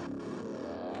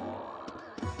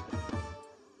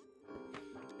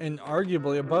 And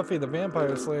arguably, a Buffy the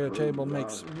Vampire Slayer table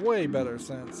makes way better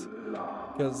sense,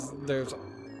 because there's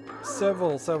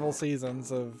several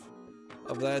seasons of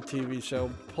that TV show,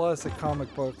 plus a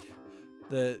comic book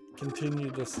that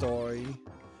continued the story.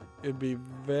 It'd be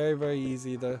very, very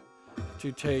easy to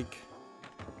take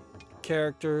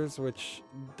characters, which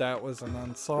that was an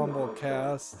ensemble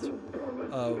cast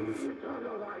of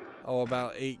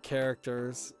about 8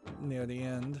 characters near the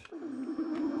end.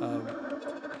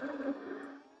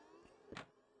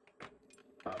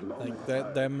 Like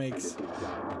that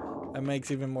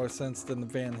makes even more sense than the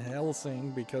Van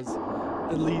Helsing, because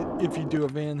at least if you do a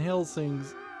Van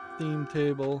Helsing's theme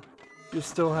table, you're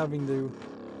still having to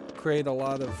create a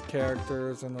lot of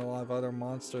characters and a lot of other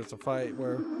monsters to fight,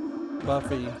 where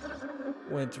Buffy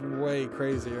went way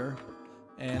crazier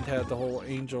and had the whole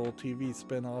Angel TV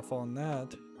spin-off on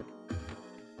that.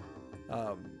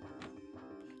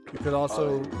 You could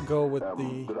also go with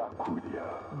the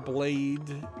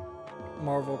Blade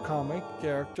Marvel comic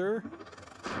character.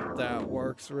 That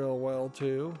works real well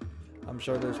too. I'm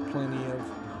sure there's plenty of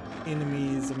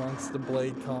enemies amongst the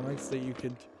Blade comics that you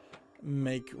could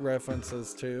make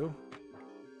references to.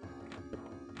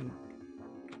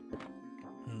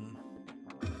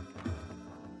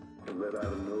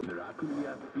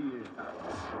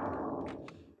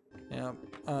 Yeah.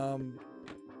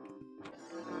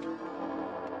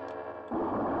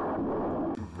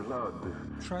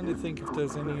 Trying to think if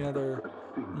there's any other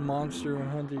monster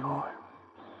hunting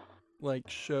like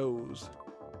shows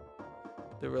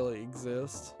that really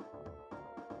exist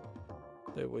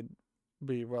that would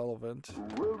be relevant.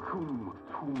 Welcome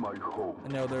to my home. I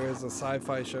know there is a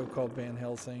sci-fi show called Van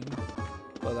Helsing,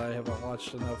 but I haven't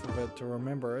watched enough of it to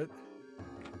remember it.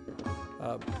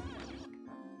 Uh,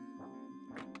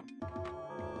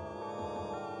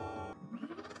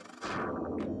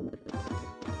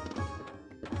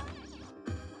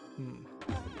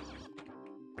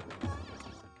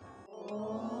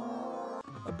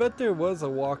 I bet there was a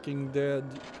Walking Dead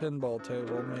pinball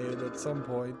table made at some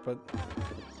point, but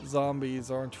zombies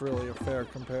aren't really a fair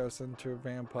comparison to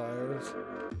vampires.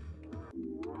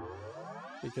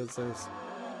 Because there's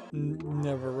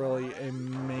never really a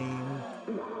main...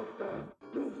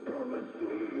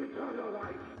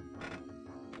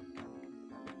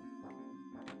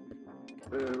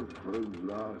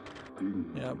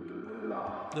 Yep.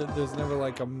 There's never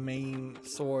like a main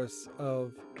source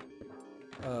of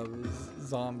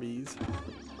zombies.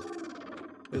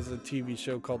 There's a TV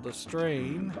show called The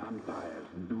Strain.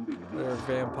 There are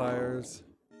vampires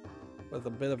with a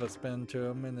bit of a spin to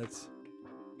them, and it's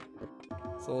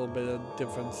a little bit of a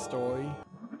different story.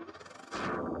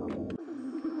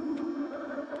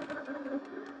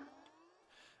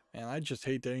 Man, I just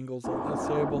hate the angles on this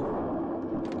table.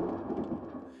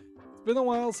 It's been a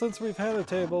while since we've had a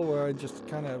table where I just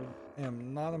kind of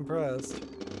am not impressed.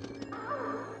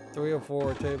 3 or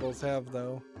 4 tables have,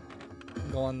 though,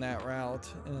 gone that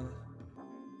route,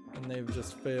 and they've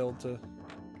just failed to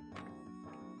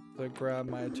grab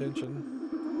my attention.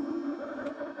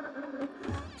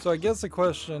 So I guess the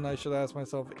question I should ask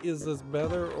myself, is this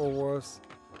better or worse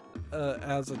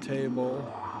as a table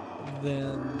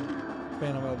than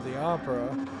Phantom of the Opera,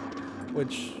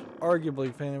 which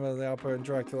arguably Phantom of the Opera and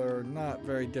Dracula are not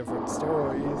very different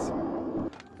stories.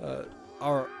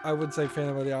 I would say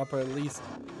Phantom of the Opera at least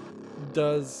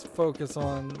does focus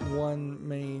on one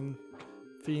main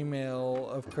female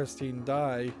of Christine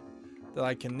Dye that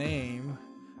I can name,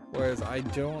 whereas I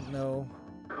don't know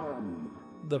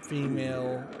the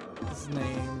female's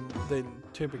name that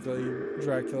typically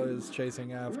Dracula is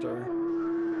chasing after.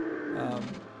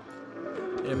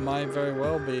 It might very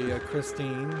well be a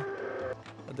Christine,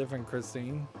 a different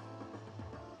Christine.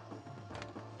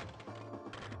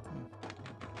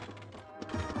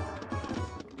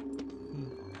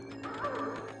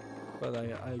 But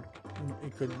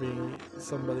it could be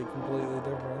somebody completely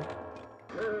different.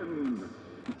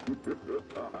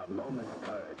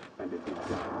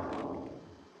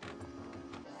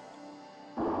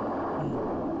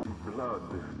 Blood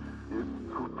is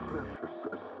so precious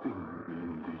a thing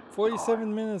indeed.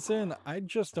 47 minutes in, I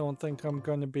just don't think I'm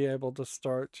going to be able to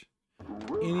start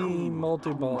any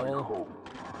multi-ball,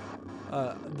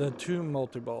 the 2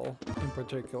 multi-ball in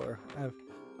particular.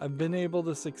 I've been able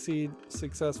to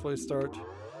successfully start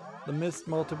the Mist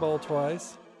multi-ball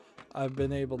twice. I've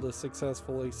been able to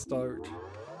successfully start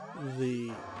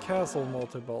the Castle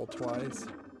multi-ball twice,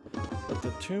 but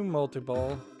the 2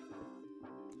 multi-ball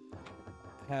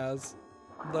has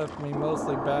left me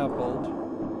mostly baffled,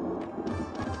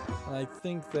 and I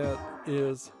think that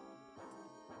is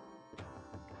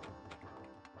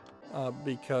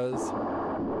because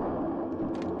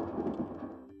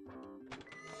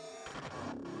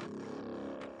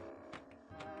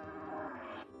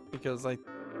I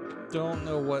don't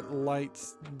know what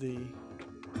lights the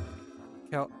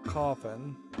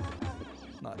coffin,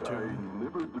 not tomb,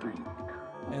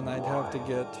 and I'd have to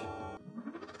get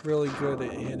really good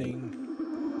at hitting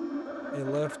a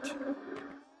left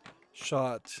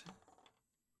shot,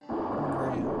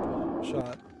 ramp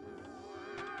shot,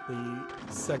 the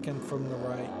second from the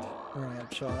right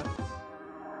ramp shot.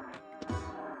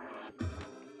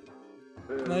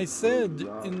 And I said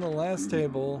in the last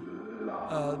table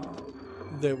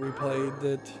that we played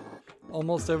that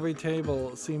almost every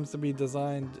table seems to be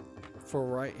designed for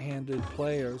right-handed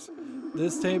players.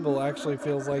 This table actually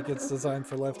feels like it's designed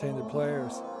for left-handed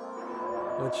players,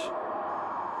 which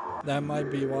that might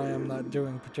be why I'm not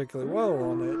doing particularly well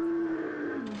on it.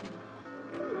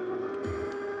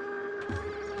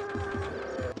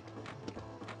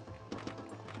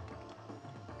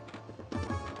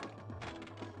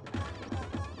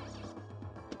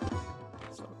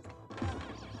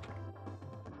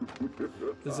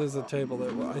 This is a table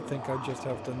that I think I just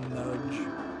have to nudge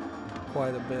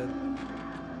quite a bit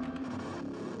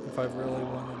if I really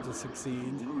wanted to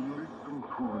succeed.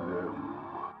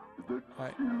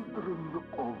 Alright.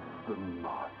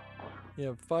 You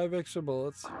have 5 extra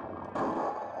bullets.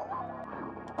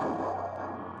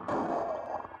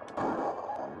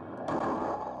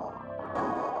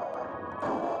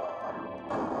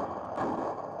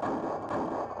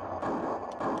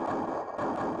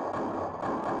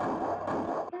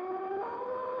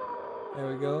 There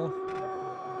we go.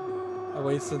 I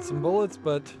wasted some bullets,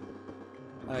 but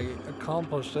I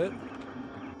accomplished it.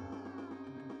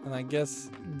 And I guess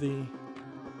the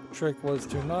trick was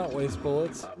to not waste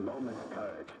bullets.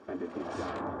 get this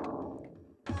done.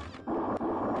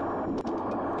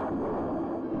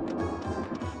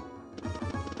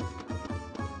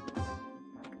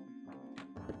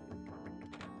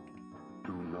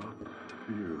 Do not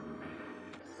fear me.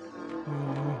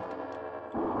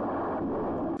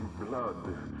 Blood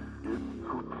is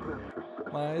too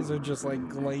precious. My eyes are just like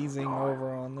glazing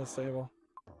over on this table.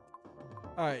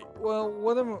 Alright, well,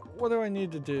 what do I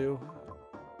need to do?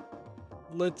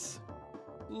 Let's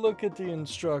look at the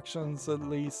instructions at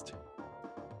least.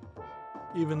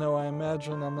 Even though I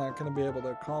imagine I'm not going to be able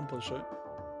to accomplish it.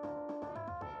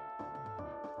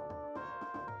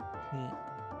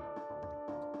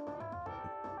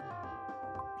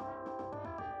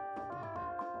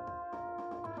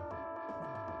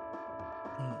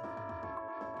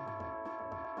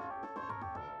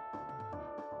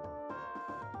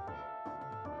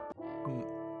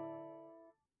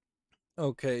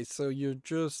 Okay, so you're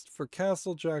just, for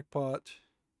Castle Jackpot,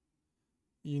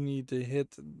 you need to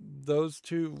hit those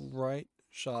two right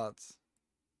shots,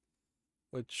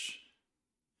 which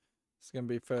is going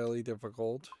to be fairly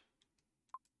difficult.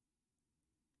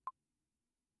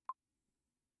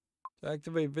 To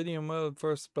activate video mode,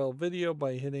 first spell video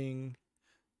by hitting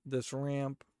this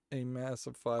ramp a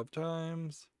massive 5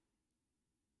 times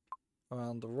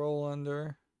around the roll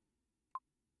under.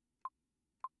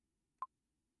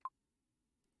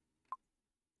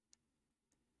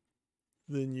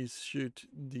 Then you shoot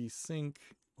the sink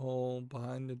hole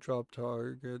behind the drop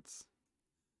targets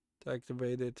to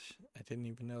activate it. I didn't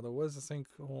even know there was a sink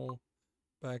hole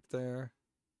back there.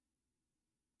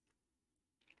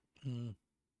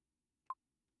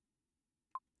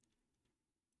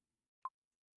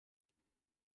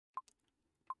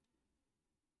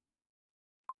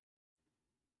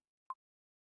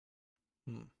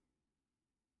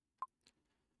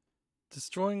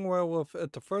 Destroying werewolf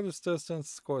at the furthest distance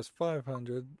scores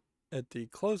 500. At the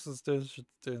closest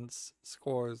distance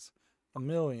scores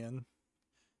 1,000,000.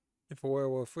 If a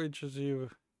werewolf reaches you,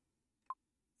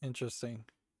 interesting.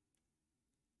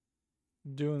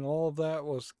 Doing all of that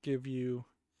will give you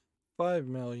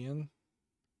 5,000,000.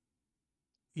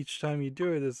 Each time you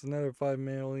do it, it's another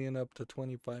 5,000,000 up to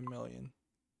 25,000,000.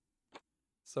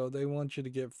 So they want you to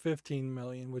get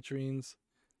 15,000,000, which means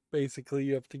basically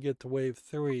you have to get to wave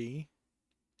 3.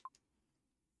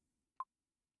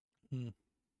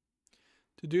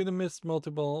 To do the mist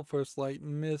multi-ball, first light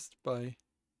mist by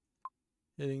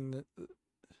hitting the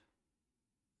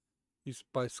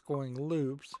by scoring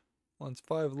loops. Once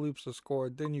 5 loops are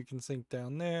scored, then you can sink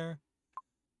down there.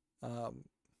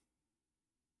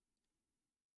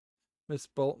 Mist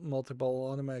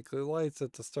multi-ball automatically lights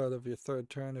at the start of your 3rd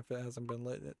turn if it hasn't been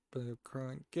lit in the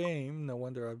current game. No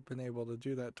wonder I've been able to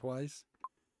do that twice.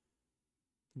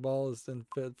 The ball is then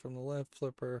fed from the left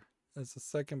flipper as the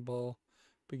second ball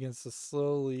begins to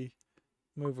slowly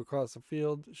move across the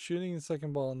field. Shooting the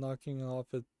second ball and knocking off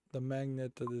the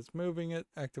magnet that is moving it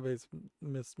activates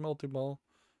mist multi-ball,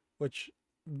 which,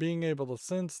 being able to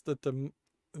sense that the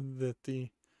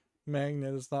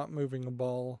magnet is not moving a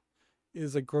ball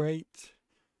is a great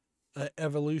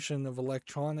evolution of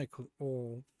electronic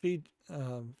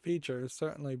features,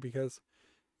 certainly, because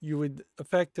you would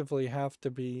effectively have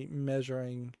to be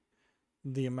measuring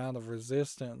the amount of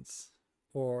resistance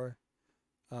or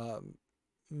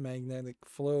magnetic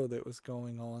flow that was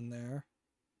going on there.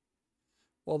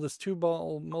 While this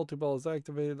 2-ball multi-ball is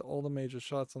activated, all the major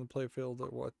shots on the playfield are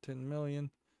what,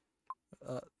 10,000,000.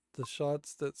 The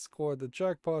shots that score the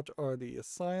jackpot are the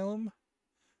asylum.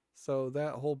 So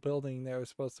that whole building there is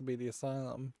supposed to be the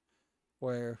asylum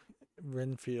where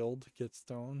Renfield gets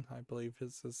thrown, I believe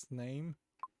is his name.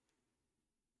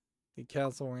 The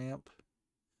castle ramp,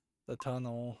 the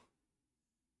tunnel,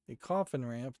 the coffin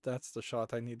ramp, that's the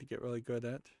shot I need to get really good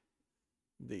at.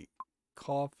 The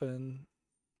coffin,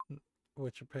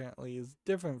 which apparently is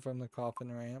different from the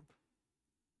coffin ramp,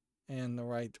 and the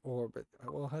right orbit.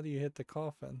 Well, how do you hit the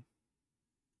coffin?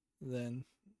 Then,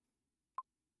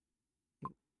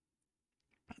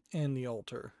 and the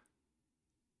altar.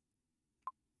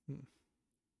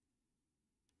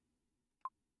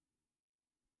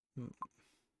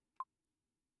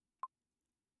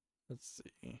 Let's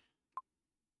see.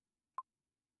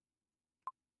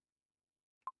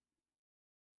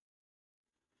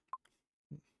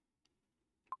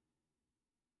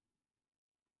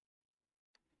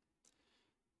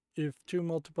 If 2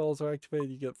 multi-balls are activated,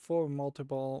 you get 4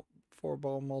 multi-ball,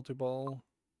 4-ball multi-ball.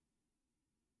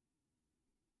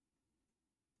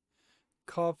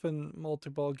 Coffin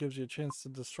multi-ball gives you a chance to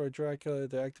destroy Dracula.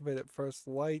 To activate it, first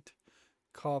light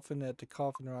coffin at the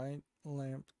coffin right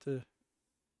lamp to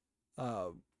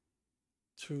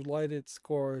To light it,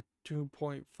 score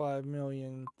 2.5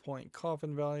 million point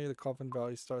coffin value. The coffin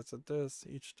value starts at this.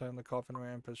 Each time the coffin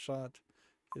ramp is shot,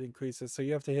 it increases. So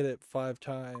you have to hit it 5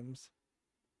 times.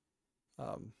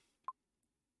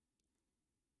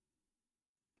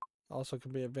 Also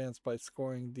can be advanced by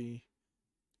scoring the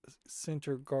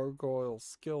center gargoyle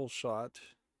skill shot,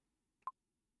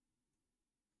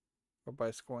 or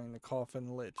by scoring the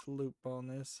coffin lit loop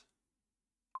bonus.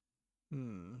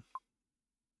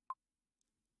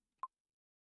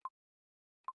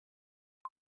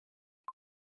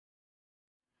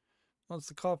 Once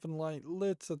the coffin light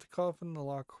lit at the coffin, the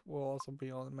lock will also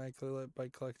be automatically lit by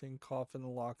collecting coffin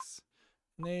locks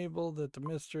enabled at the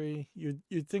mystery.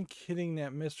 You'd think hitting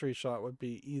that mystery shot would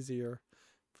be easier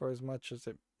for as much as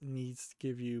it needs to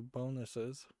give you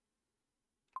bonuses.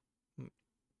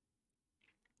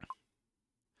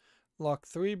 Lock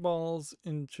 3 balls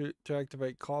to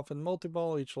activate coffin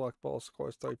multi-ball. Each locked ball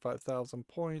scores 35,000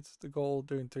 points. The goal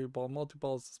during 3-ball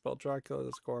multi-ball is to spell Dracula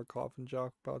to score coffin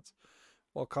jackpots.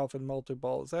 While coffin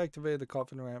multi-ball is activated, the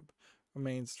coffin ramp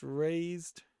remains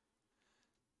raised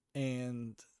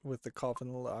and with the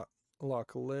coffin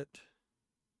lock lit.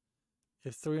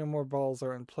 If 3 or more balls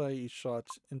are in play, each shot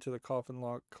into the coffin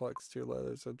lock collects 2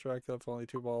 letters. So Dracula, if only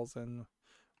 2 balls in,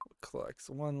 collects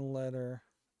 1 letter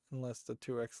unless the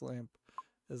 2x lamp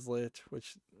is lit,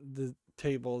 which the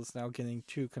table is now getting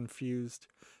too confused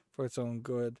for its own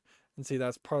good. And see,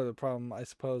 that's part of the problem, I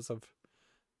suppose, of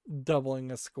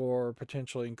doubling a score or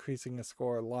potentially increasing a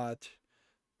score a lot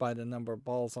by the number of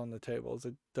balls on the tables.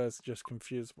 It does just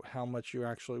confuse how much you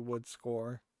actually would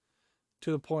score,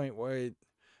 to the point where it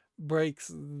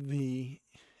breaks the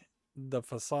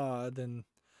facade and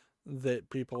that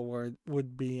people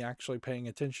would be actually paying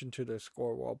attention to their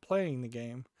score while playing the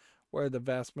game, where the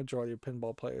vast majority of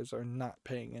pinball players are not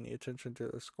paying any attention to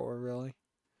their score really,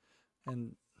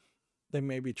 and they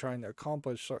may be trying to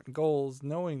accomplish certain goals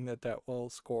knowing that that will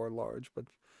score large, but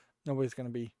nobody's going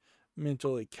to be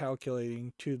mentally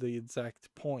calculating to the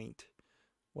exact point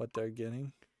what they're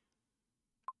getting.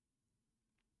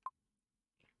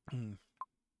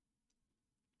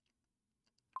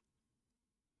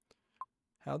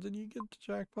 How did you get the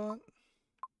jackpot?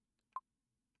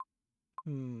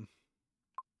 I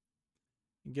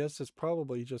guess it's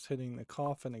probably just hitting the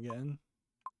coffin again.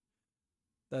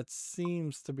 That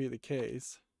seems to be the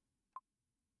case.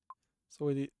 So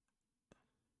what do you...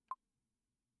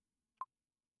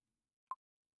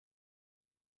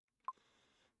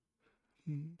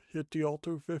 Hit the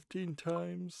altar 15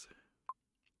 times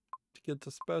to get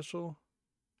the special.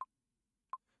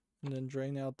 And then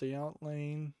drain out the out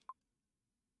lane.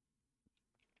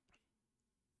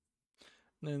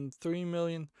 And then 3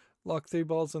 million. Lock 3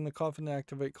 balls in the coffin to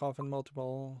activate coffin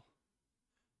multi-ball.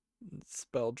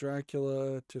 Spell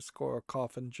Dracula to score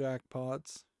coffin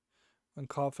jackpots. When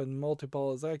coffin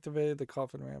multi-ball is activated, the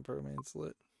coffin ramp remains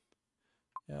lit.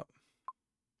 Yep.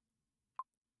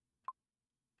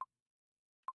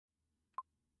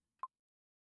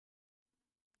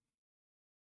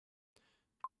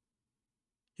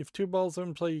 If 2 balls are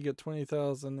in play, you get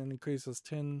 20,000 and increases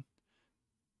 10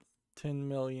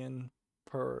 million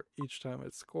per each time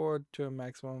it's scored to a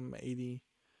maximum 80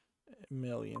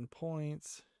 million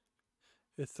points.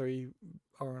 If 3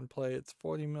 are in play, it's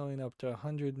 40 million up to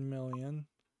 100 million.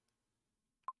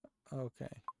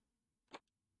 Okay.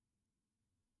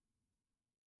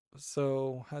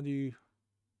 So how do you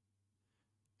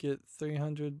get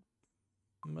 300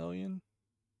 million?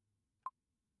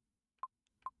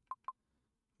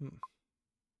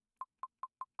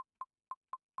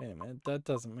 Wait a minute, that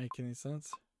doesn't make any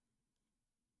sense.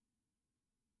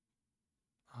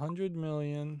 100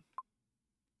 million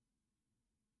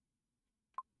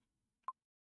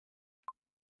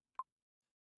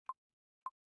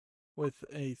with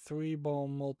a 3-ball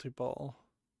multi-ball.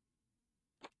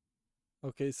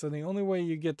 Okay, so the only way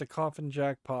you get the coffin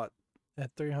jackpot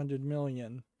at 300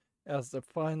 million as the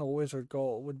final wizard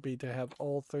goal would be to have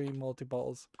all 3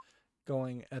 multi-balls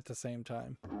going at the same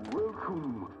time.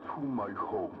 Welcome to my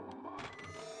home.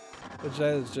 Which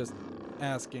that is just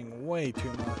asking way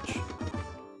too much.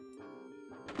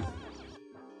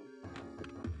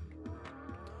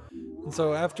 And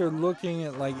so after looking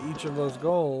at like each of those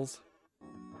goals,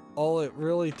 all it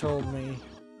really told me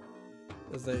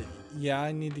is that, yeah,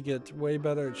 I need to get way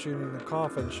better at shooting the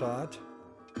coffin shot.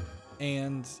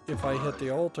 And if I hit the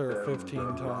altar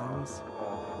 15 times,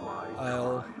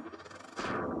 I'll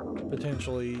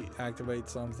potentially activate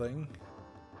something.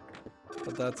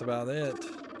 But that's about it.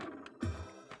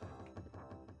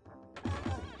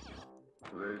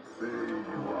 They say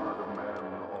you are the man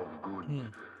of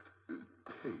good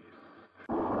taste.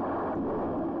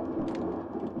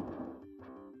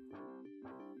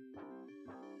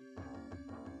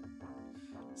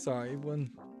 Sorry,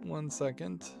 one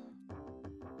second.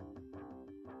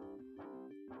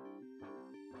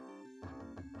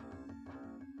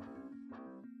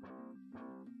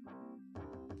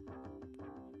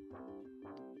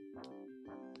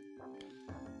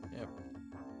 Yep.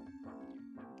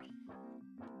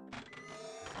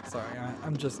 Sorry,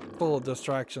 I'm just full of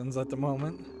distractions at the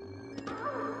moment.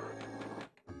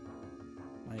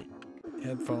 My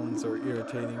headphones are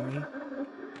irritating me.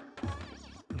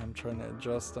 I'm trying to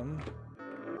adjust them.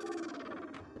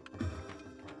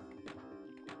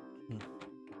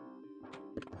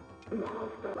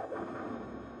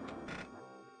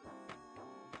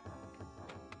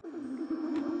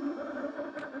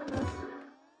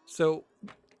 So,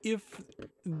 if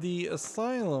the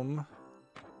asylum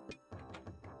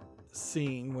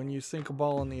scene, when you sink a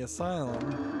ball in the asylum,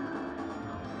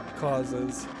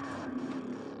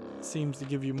 seems to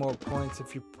give you more points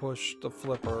if you push the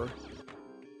flipper,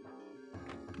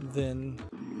 then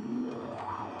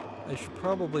I should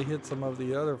probably hit some of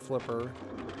the other flipper.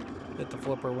 Hit the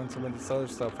flipper when some of this other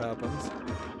stuff happens.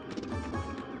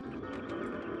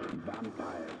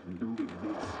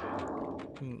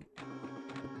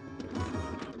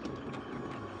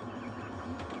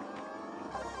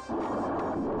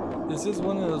 This is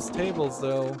one of those tables,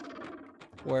 though,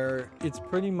 where it's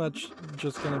pretty much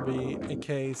just going to be a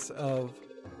case of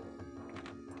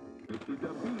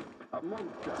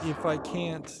if I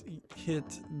can't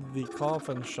hit the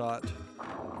coffin shot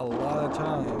a lot of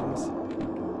times,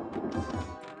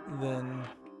 then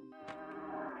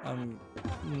I'm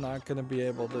not going to be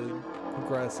able to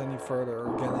progress any further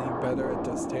or get any better at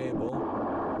this table.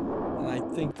 And I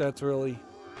think that's really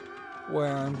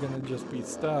where I'm going to just be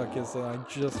stuck, is that I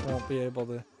just won't be able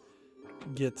to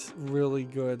get really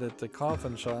good at the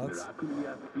coffin shots.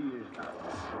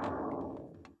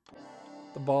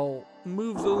 The ball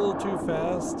moves a little too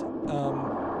fast.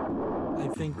 I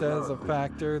think that is a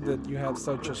factor that you have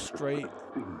such a straight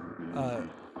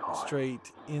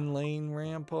in-lane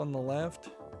ramp on the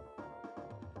left.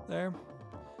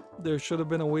 There should have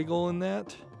been a wiggle in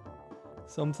that.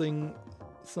 Something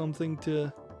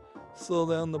to slow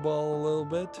down the ball a little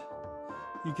bit.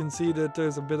 You can see that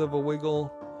there's a bit of a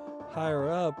wiggle higher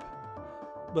up,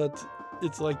 but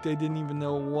it's like they didn't even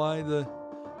know why the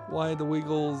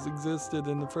wiggles existed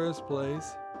in the first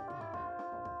place.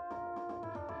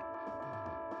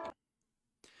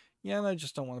 Yeah, and I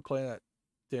just don't want to play that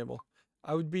table.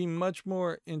 I would be much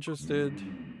more interested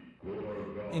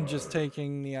in just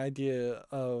taking the idea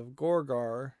of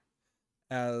Gorgar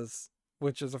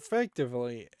which is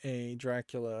effectively a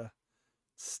Dracula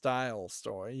style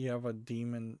story. You have a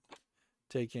demon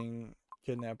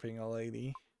kidnapping a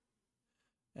lady.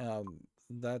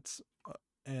 That's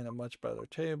in a much better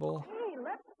table.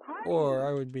 Or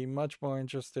I would be much more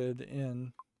interested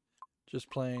in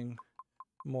just playing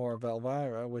more of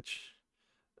Elvira, which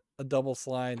a double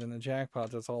slide and a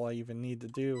jackpot, that's all I even need to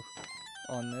do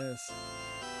on this.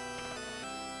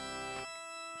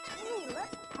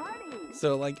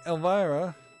 So like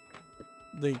Elvira,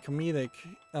 the comedic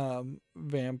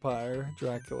vampire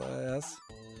Dracula-esque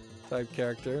type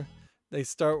character, they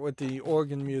start with the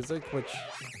organ music, which,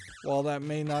 while that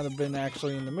may not have been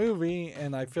actually in the movie,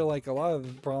 and I feel like a lot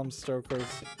of Bram Stoker's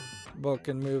book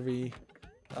and movie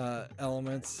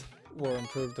elements were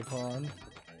improved upon,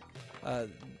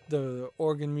 the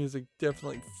organ music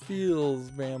definitely feels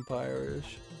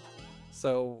vampire-ish.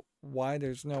 So why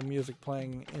there's no music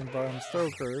playing in Bram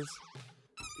Stoker's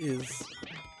is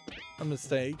a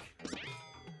mistake.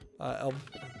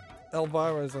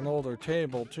 Elvira is an older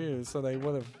table too, so they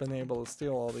would have been able to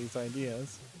steal all these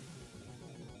ideas.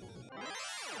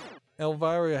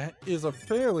 Elvira is a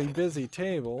fairly busy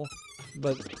table,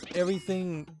 but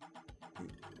everything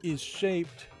is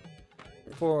shaped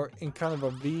in kind of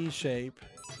a V shape,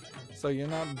 so you're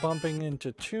not bumping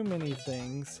into too many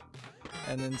things,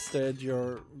 and instead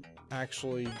you're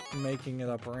actually making it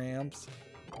up ramps.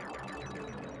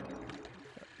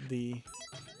 The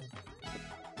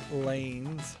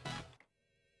lanes,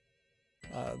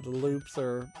 the loops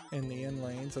are in the in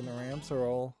lanes, and the ramps are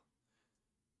all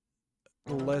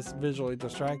less visually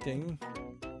distracting.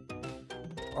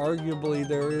 Arguably,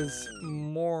 there is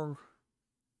more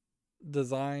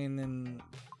design and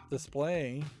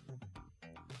display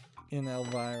in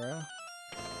Elvira.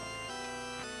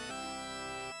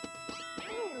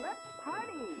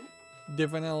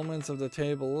 Different elements of the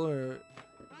table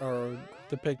are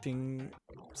depicting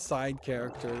side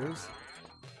characters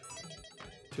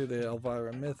to the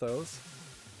Elvira mythos.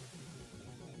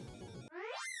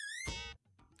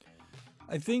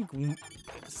 I think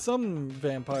some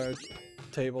vampire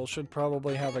tables should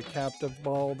probably have a captive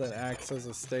ball that acts as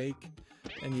a stake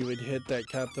and you would hit that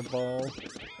captive ball,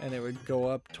 and it would go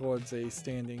up towards a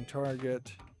standing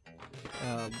target,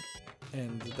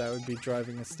 and that would be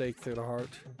driving a stake through the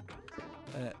heart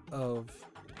of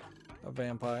a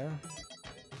vampire.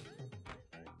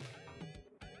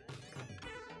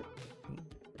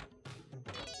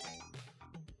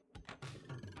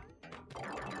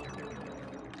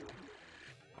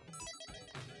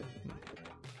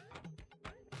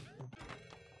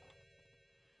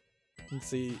 And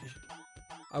see,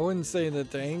 I wouldn't say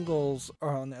that the angles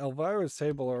on Elvira's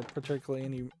table are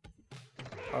particularly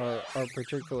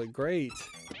particularly great,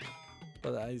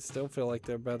 but I still feel like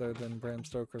they're better than Bram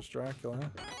Stoker's Dracula.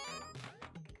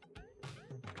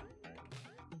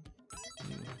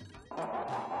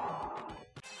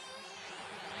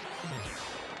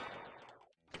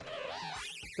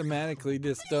 Thematically,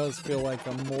 this does feel like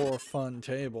a more fun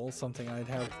table, something I'd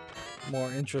have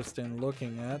more interest in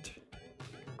looking at.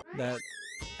 That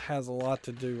has a lot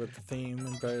to do with the theme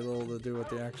and very little to do with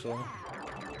the actual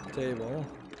table.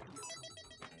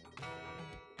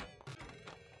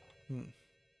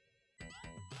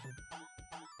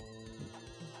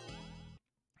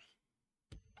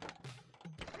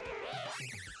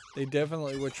 They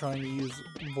definitely were trying to use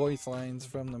voice lines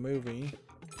from the movie,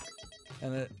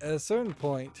 and at a certain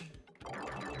point,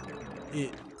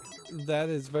 that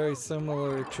is very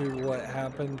similar to what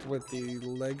happened with the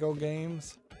Lego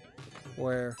games,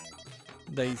 where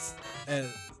they,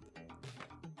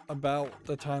 about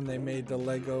the time they made the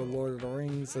Lego Lord of the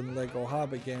Rings and Lego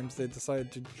Hobbit games, they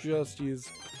decided to just use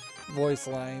voice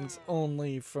lines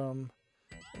only from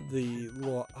the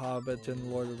Hobbit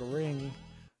and Lord of the Ring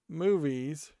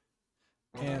movies,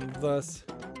 and thus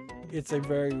it's a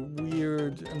very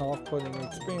weird and off-putting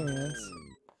experience,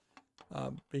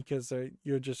 because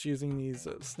you're just using these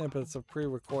snippets of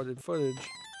pre-recorded footage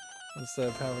instead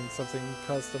of having something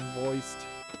custom voiced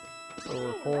or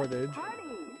recorded.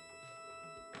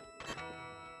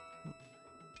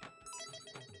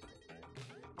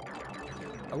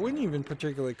 I wouldn't even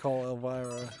particularly call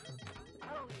Elvira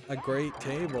a great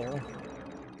table.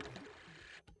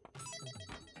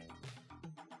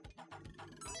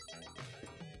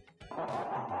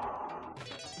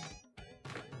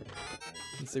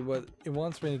 And see, what it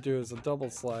wants me to do is a double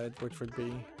slide, which would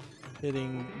be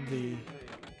hitting the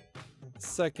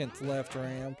second left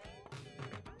ramp,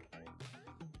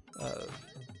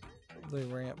 the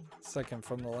ramp second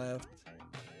from the left,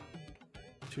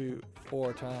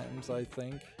 4 times, I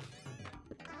think,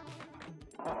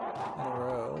 in a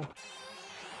row,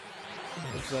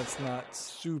 which that's not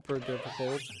super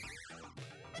difficult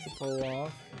to pull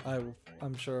off.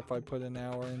 I'm sure if I put an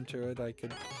hour into it, I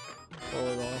could pull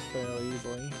it off fairly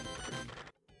easily.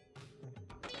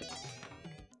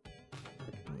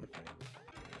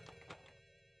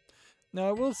 Now,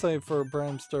 I will say for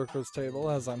Bram Stoker's table,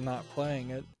 as I'm not playing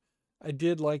it, I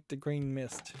did like the green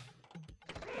mist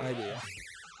idea.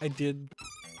 I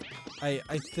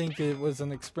think it was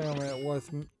an experiment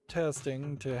worth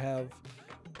testing, to have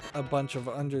a bunch of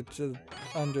under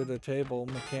the table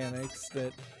mechanics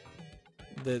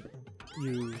that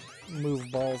you move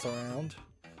balls around.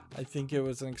 I think it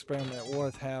was an experiment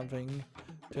worth having,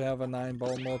 to have a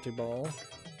 9-ball multi-ball.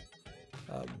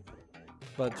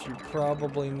 But you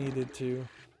probably needed to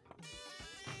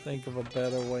think of a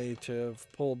better way to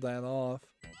have pulled that off.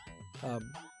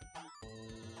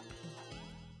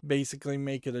 Basically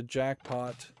make it a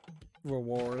jackpot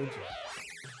reward,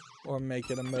 or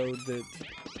make it a mode that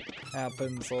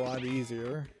happens a lot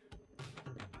easier,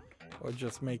 or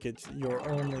just make it your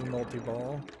only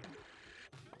multi-ball.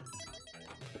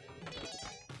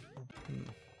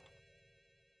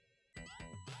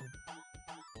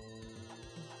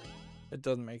 It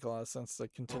doesn't make a lot of sense to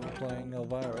continue playing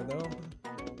Elvira, though.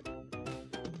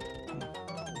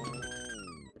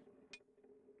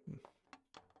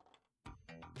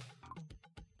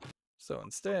 So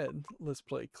instead, let's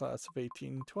play Class of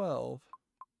 1812,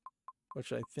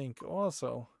 which I think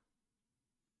also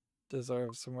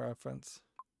deserves some reference.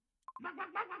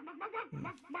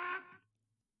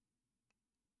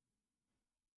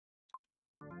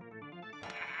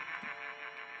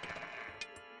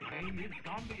 My name is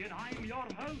Zombie and I'm your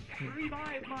host.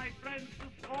 Revive my friends to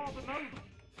score the most.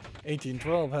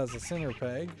 1812 has a center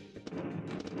peg.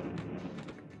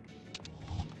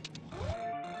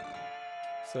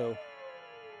 So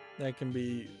that can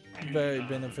be very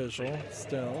beneficial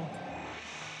still.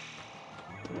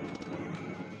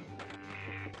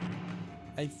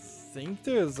 I think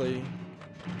there's a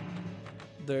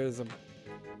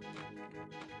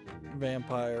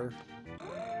vampire.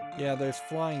 Yeah, there's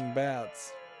flying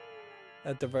bats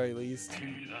at the very least,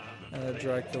 and a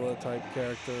Dracula type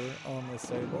character on this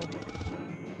table.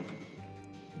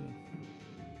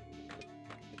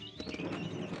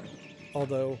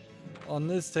 Although on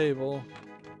this table,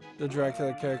 the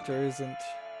Dracula character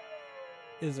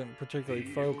isn't particularly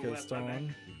focused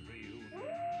on.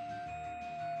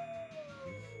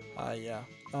 Yeah.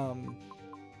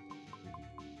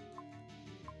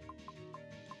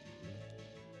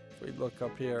 If we look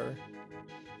up here,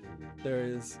 there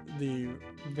is the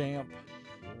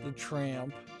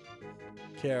tramp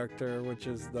character, which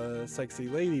is the sexy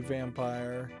lady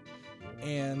vampire,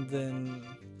 and then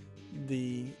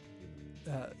the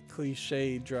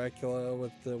cliche Dracula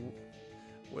with the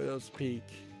Widow's Peak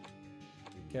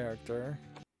character.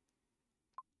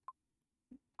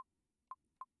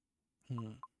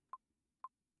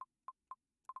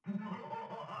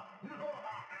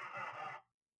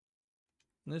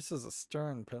 This is a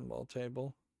Stern pinball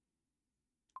table.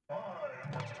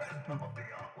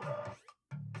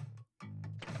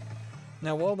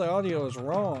 Now, while the audio is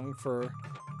wrong for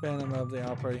Phantom of the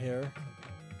Opera here,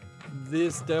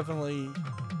 this definitely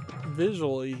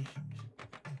visually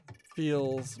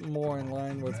feels more in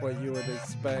line with what you would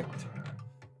expect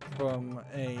from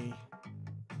a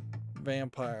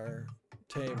vampire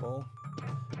table.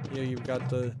 Here you've got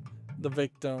the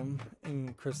victim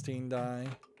in Christine Dye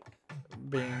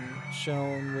being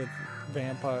shown with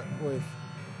vampire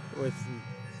with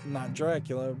not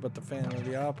Dracula but the Phantom of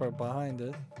the Opera behind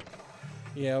it.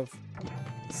 You have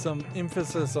some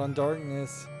emphasis on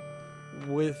darkness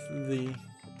with the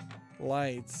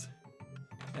lights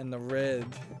and the red.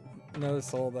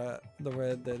 Notice all that, the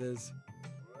red that is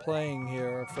playing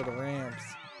here for the ramps.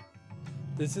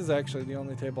 This is actually the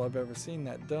only table I've ever seen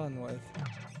that done with.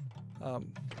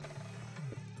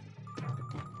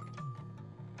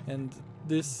 And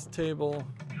this table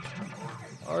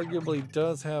arguably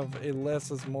does have a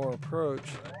less is more approach,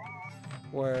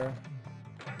 where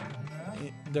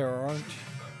there aren't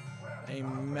a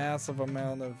massive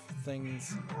amount of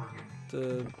things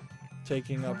to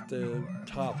taking up the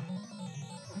top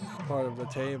part of the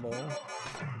table.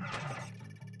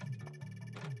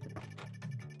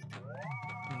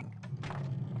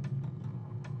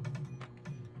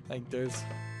 Like there's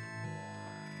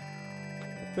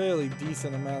a fairly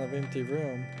decent amount of empty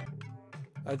room.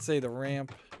 I'd say the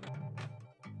ramp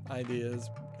idea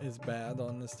is bad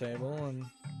on this table, and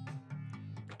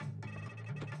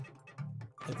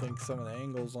I think some of the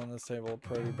angles on this table are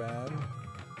pretty bad.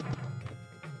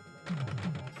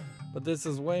 But this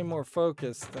is way more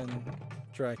focused than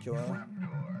Dracula.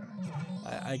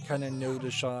 I kind of know the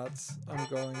shots I'm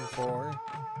going for.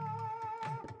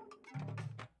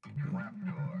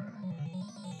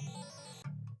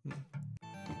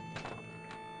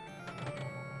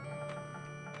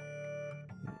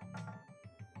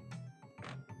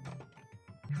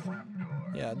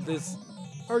 Yeah, this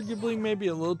arguably maybe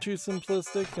a little too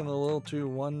simplistic and a little too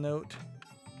one note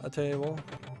a table,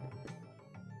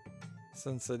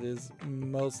 since it is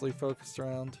mostly focused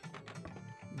around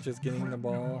just getting the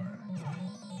ball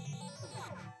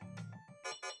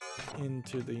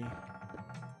into the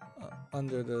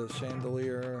under the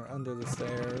chandelier, under the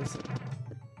stairs.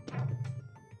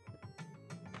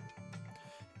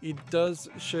 It does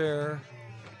share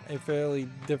a fairly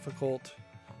difficult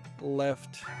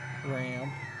left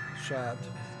ramp shot,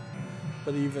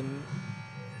 but even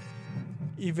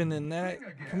in that,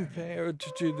 compared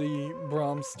to the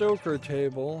Bram Stoker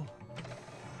table,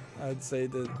 I'd say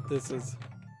that this is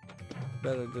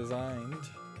better designed.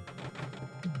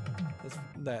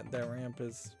 That ramp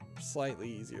is slightly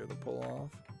easier to pull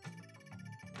off.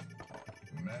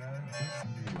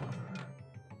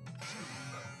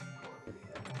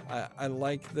 I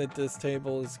like that this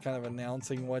table is kind of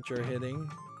announcing what you're hitting.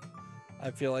 I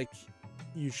feel like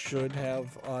you should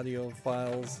have audio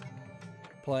files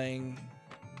playing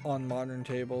on modern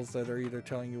tables that are either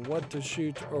telling you what to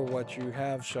shoot or what you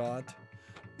have shot.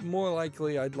 More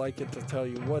likely, I'd like it to tell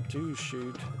you what to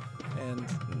shoot and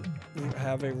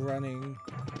have a running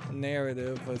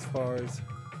narrative as far as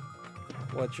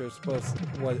what you're supposed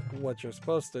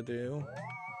to do.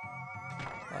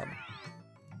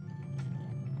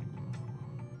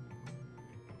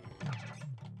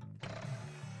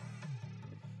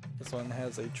 This one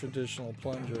has a traditional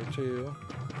plunger too,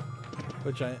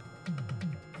 which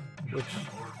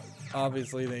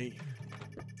obviously they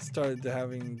started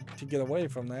having to get away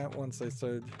from that once they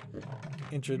started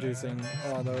introducing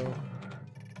auto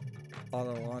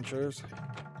launchers,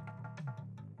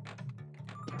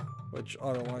 which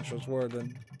auto launchers were the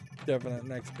definite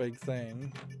next big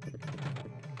thing.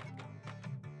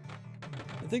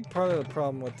 I think part of the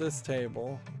problem with this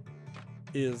table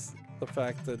is the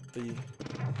fact that the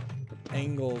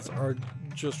angles are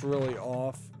just really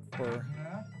off for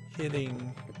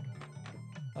hitting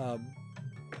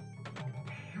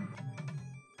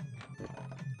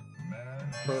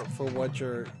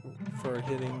for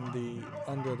hitting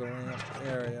the under the ramp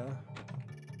area.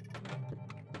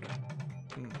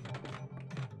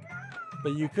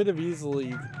 But you could have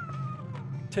easily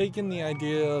taken the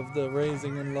idea of the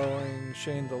raising and lowering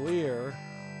chandelier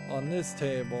on this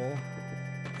table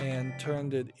and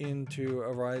turned it into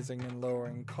a rising and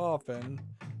lowering coffin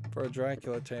for a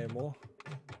Dracula table.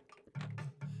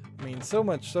 I mean, so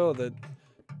much so that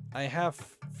I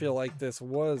feel like this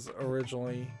was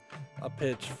originally a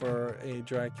pitch for a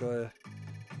Dracula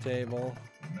table,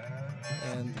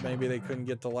 and maybe they couldn't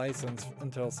get the license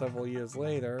until several years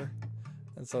later,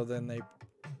 and so then they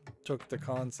took the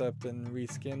concept and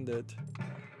reskinned it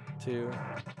to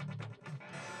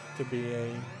be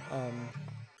a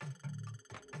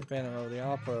Phantom of the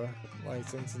Opera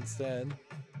license instead.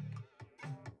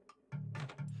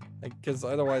 Because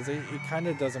otherwise it kind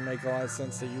of doesn't make a lot of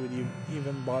sense that you would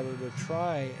even bother to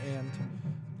try and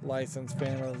license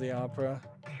Phantom of the Opera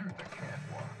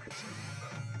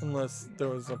unless there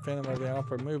was a Phantom of the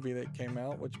Opera movie that came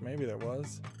out, which maybe there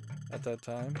was at that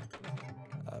time.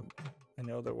 I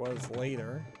know there was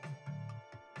later.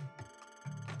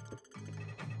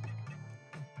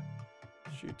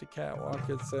 Shoot the catwalk,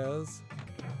 it says.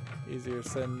 Easier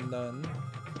said than done.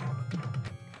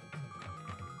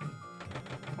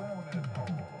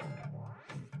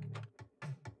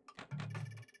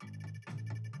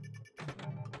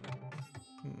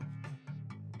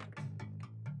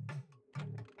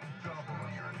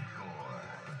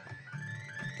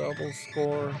 Double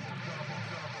score.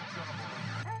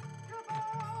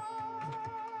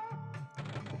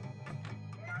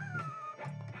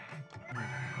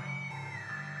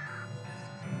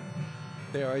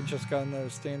 There, I just got another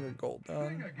standard gold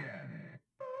done.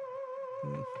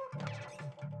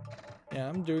 Yeah,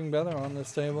 I'm doing better on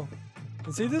this table.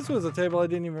 And see, this was a table I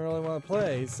didn't even really want to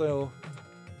play, so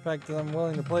the fact that I'm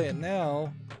willing to play it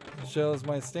now shows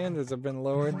my standards have been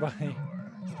lowered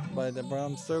by the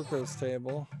Bram Stoker's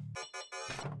table.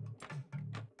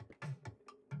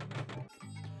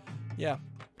 Yeah,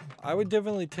 I would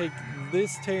definitely take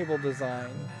this table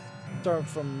design, start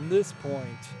from this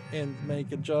point, and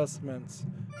make adjustments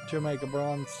to make a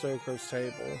Bram Stoker's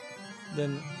table.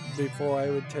 Then before I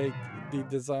would take the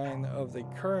design of the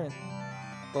current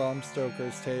Bram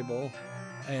Stoker's table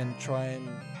and try and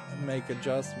make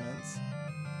adjustments.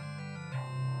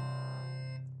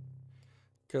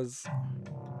 Because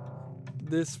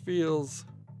this feels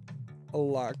a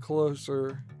lot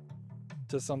closer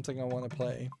to something I want to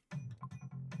play.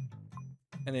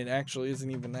 And it actually isn't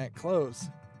even that close.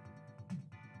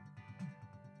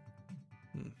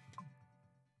 And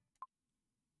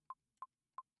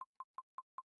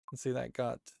see, that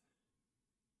got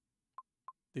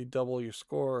the double your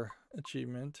score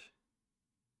achievement.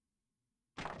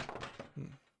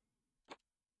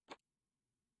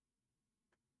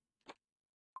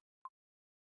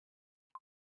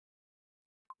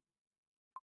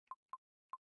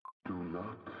 Do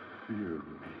not fear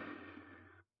me.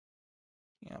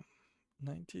 Yeah,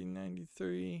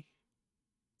 1993.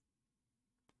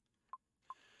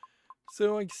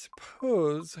 So I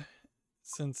suppose,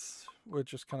 since we're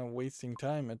just kind of wasting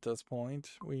time at this point,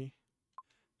 we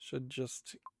should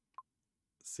just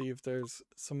see if there's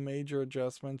some major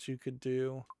adjustments you could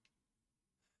do.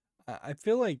 I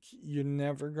feel like you're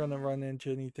never going to run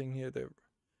into anything here that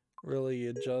really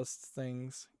adjusts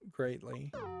things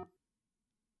greatly.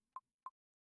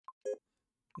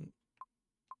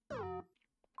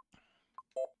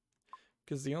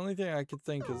 Because the only thing I could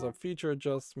think is a feature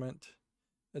adjustment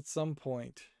at some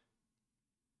point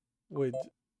would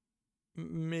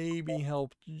maybe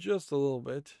help just a little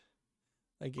bit.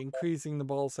 Like increasing the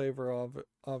ball saver,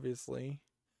 obviously.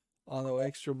 Auto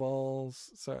extra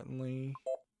balls, certainly.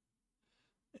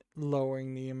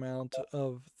 Lowering the amount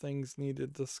of things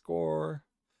needed to score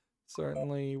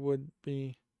certainly would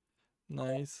be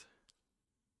nice.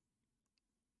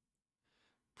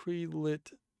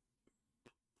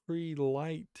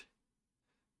 Pre-light.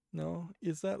 No,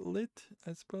 is that lit?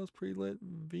 I suppose pre-lit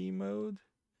V mode?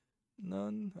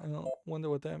 None? I don't wonder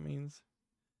what that means.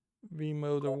 V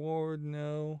mode award?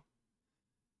 No.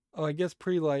 Oh, I guess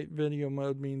pre-light video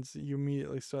mode means you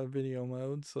immediately start video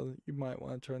mode, so you might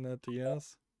want to turn that to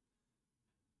yes.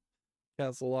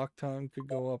 Castle lock time could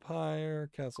go up higher.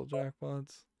 Castle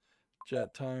jackpots.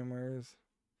 Jet timers.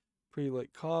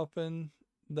 Pre-lit coffin.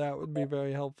 That would be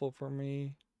very helpful for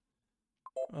me.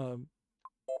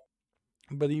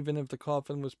 But even if the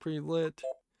coffin was pre-lit,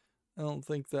 I don't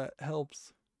think that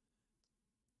helps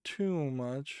too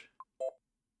much.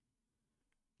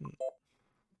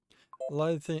 A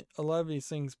lot of these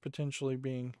things potentially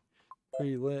being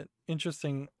pre-lit.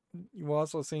 Interesting, you've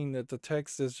also seen that the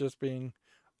text is just being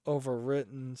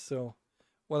overwritten, so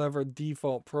whatever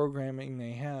default programming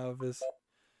they have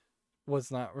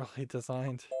was not really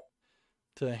designed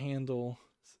to handle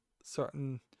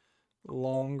certain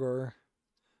longer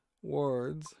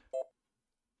words.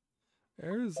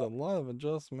 There's a lot of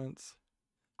adjustments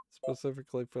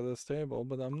specifically for this table,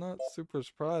 but I'm not super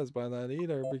surprised by that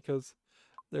either, because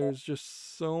there's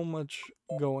just so much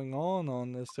going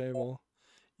on this table.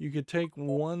 You could take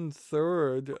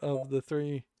 1/3 of the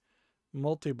 3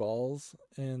 multi-balls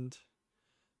and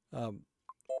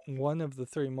one of the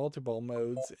 3 multi-ball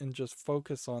modes and just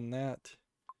focus on that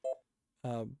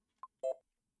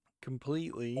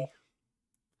completely.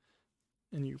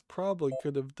 And you probably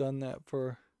could have done that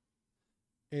for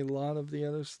a lot of the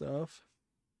other stuff.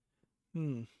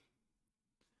 The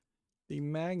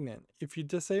magnet. If you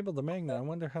disable the magnet, I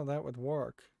wonder how that would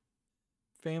work.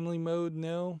 Family mode,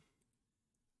 no.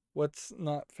 What's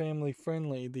not family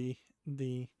friendly? The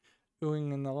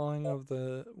oohing and awing of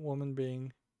the woman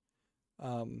being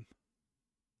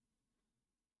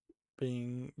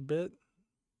bit.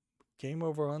 Game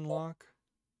over unlock.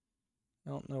 I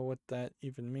don't know what that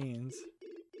even means.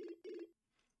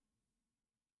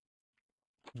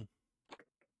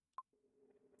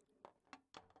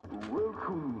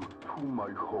 Welcome to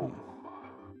my home.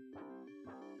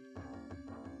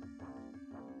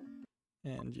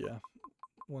 And yeah,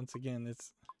 once again,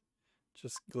 it's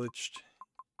just glitched.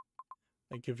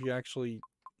 Like if you actually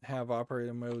have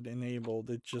operator mode enabled,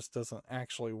 it just doesn't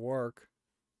actually work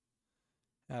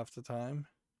half the time.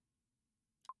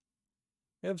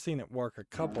 We have seen it work a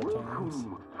couple times.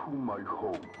 Welcome to my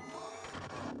home.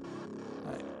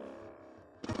 Alright.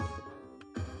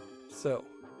 So,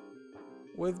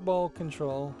 with ball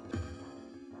control,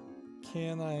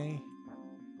 can I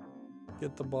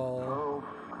get the ball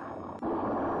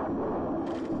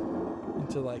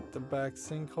into like the back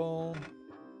sinkhole?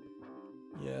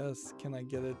 Yes. Can I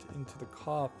get it into the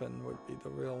coffin would be the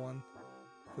real one,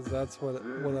 because that's what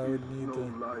I would need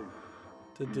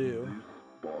to do.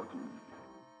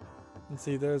 And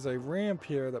see, there's a ramp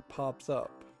here that pops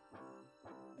up,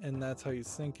 and that's how you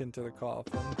sink into the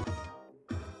coffin.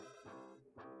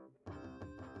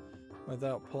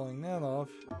 Without pulling that off,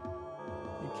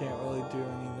 you can't really do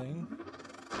anything.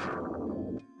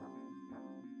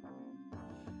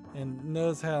 And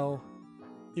notice how,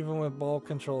 even with ball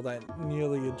control, that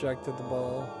nearly ejected the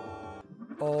ball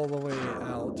all the way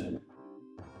out.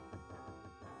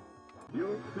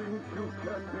 You think you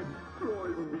can destroy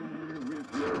me with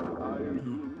your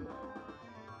idols?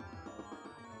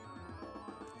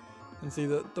 And see,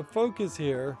 the focus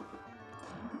here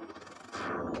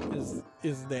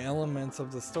is the elements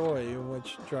of the story, in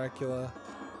which Dracula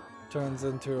turns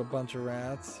into a bunch of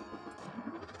rats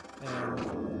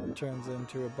and turns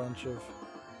into a bunch of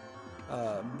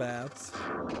bats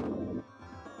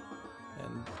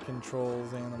and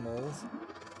controls animals.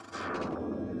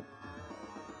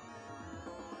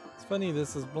 It's funny,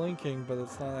 this is blinking, but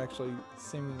it's not actually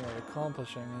seemingly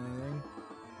accomplishing anything.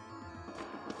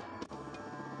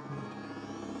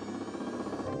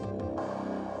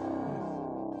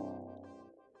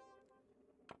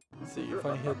 Let's see if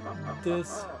I hit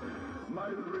this. My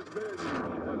revenge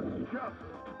has just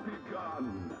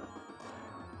begun.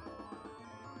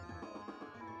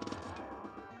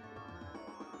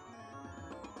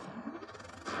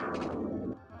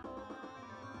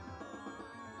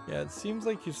 Yeah, it seems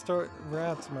like you start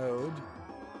rats mode,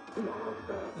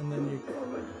 and then you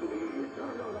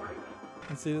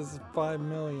can see this is 5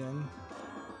 million.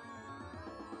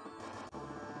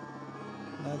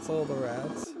 And that's all the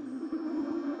rats.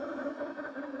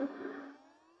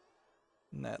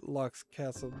 And that Lux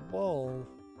Castle ball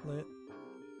lit.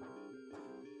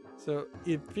 So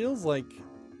it feels like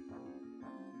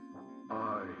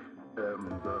I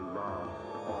am the last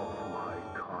of my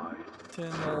kind.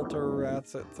 10 altar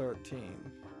rats at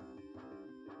 13.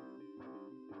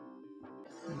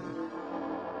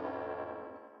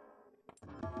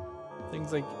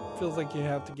 Feels like you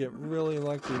have to get really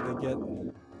lucky to get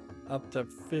up to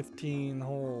 15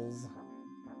 holes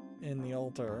in the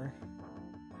altar.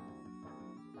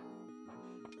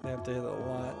 You have to hit a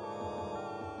lot.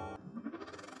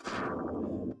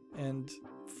 And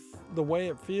the way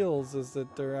it feels is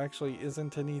that there actually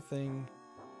isn't anything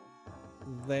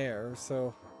there,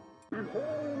 so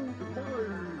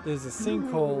there's a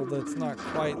sinkhole that's not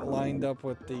quite lined up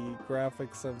with the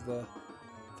graphics of the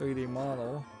 3D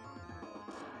model.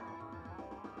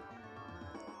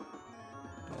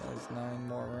 9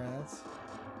 more rats.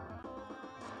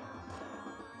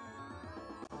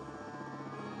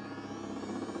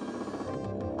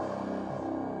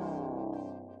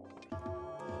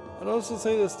 I'd also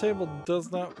say this table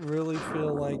does not really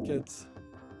feel like it's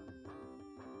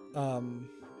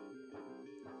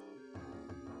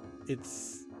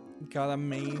got a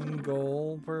main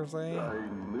goal per se, I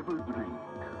never drink.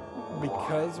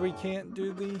 because we can't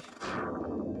do the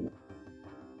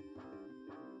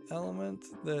element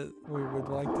that we would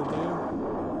like to do,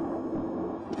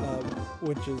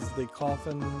 which is the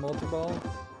coffin multi-ball.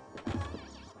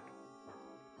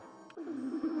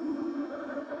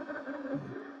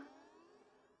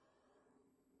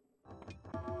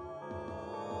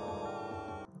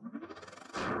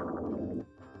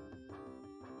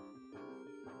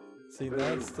 See,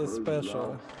 that's the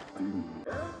special. And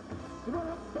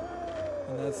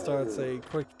that starts a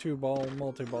quick 2-ball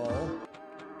multi-ball.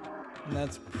 And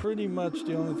that's pretty much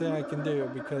the only thing I can do,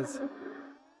 because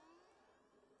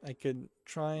I could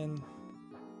try and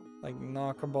like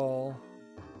knock a ball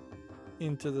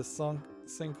into the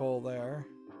sinkhole there.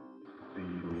 See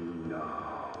me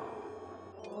now.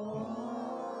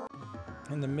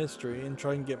 And the mystery, and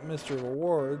try and get mystery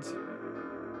rewards.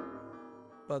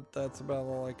 But that's about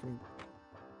all I can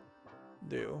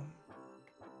do.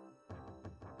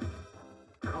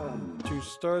 To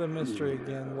start a mystery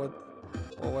again, what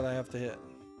would I have to hit?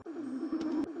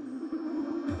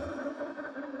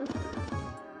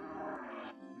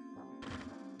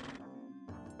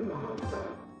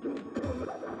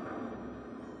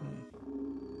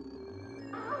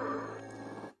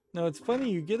 Now it's funny,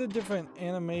 you get a different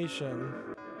animation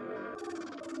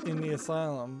in the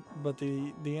asylum, but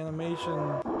the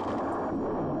animation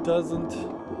doesn't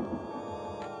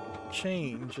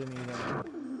change anything.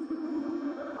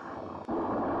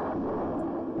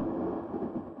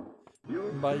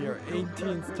 By your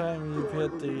 18th time you've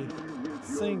hit the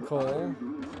sinkhole,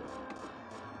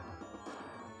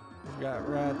 you've got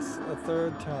rats a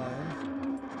 3rd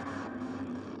time.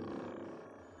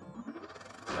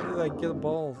 How did I get a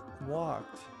ball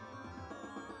locked?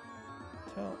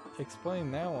 Explain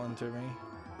that one to me.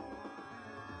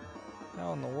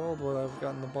 How in the world would I have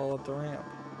gotten the ball up the ramp?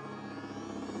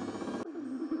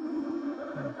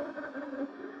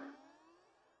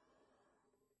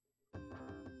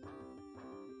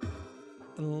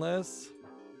 Unless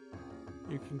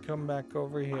you can come back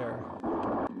over here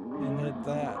and hit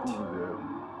that.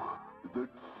 The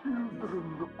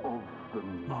children of the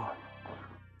night.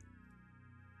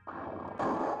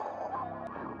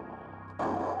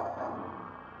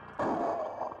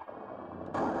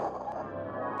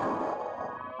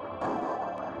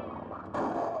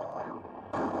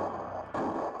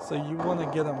 So you want to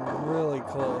get them really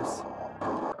close.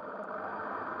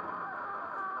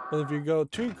 But if you go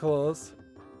too close,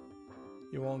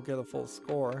 you won't get a full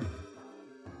score.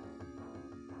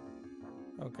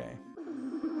 Okay.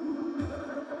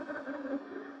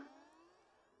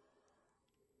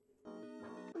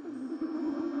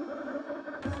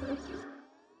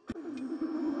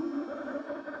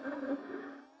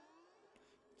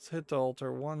 Let's hit the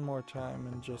altar one more time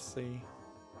and just see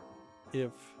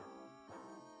if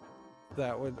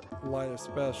that would light a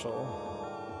special.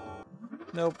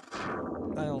 Nope,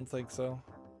 I don't think so.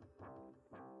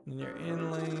 And your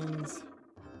in lanes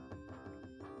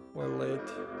were lit.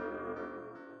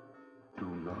 Do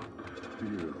not fear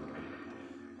me.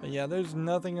 But yeah, there's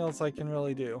nothing else I can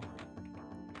really do.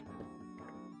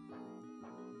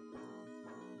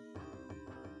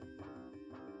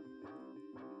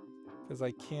 Because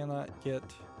I cannot get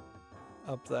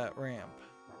up that ramp.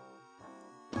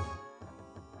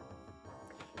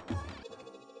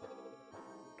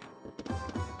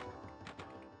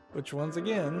 Which, once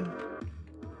again,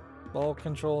 ball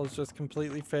control has just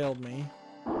completely failed me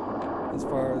as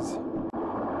far as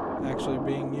actually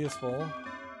being useful.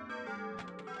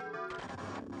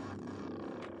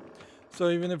 So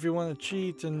even if you want to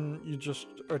cheat and you just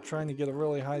are trying to get a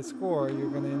really high score, you're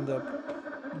going to end up,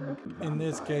 in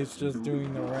this case, just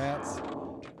doing the rats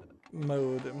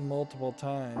mode multiple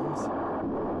times.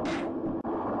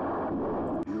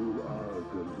 You are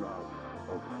the love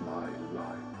of my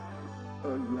life.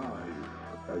 Alive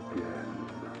again.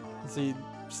 See,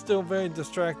 still very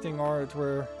distracting art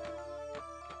where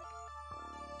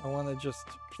I want to just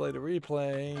play the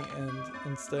replay, and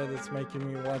instead it's making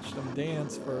me watch them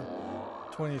dance for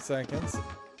 20 seconds,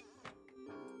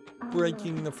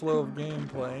 breaking the flow of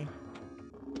gameplay.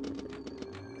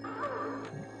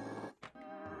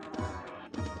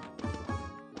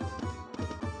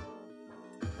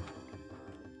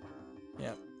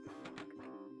 Yep.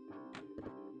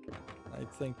 I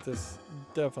think this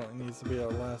definitely needs to be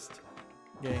our last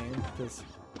game because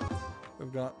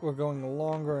we're going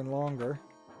longer and longer.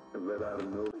 Let out a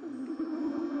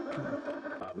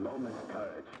moment's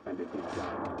courage, and it is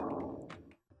done.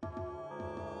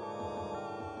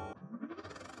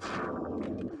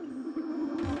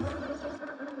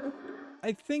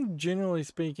 I think generally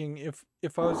speaking, if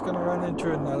I was going to run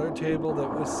into another table that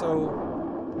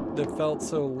felt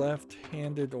so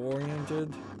left-handed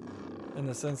oriented, in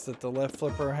the sense that the left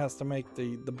flipper has to make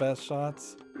the best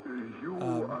shots. You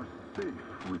are safe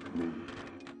with me.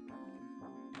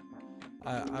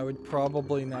 I would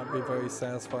probably not be very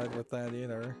satisfied with that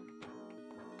either.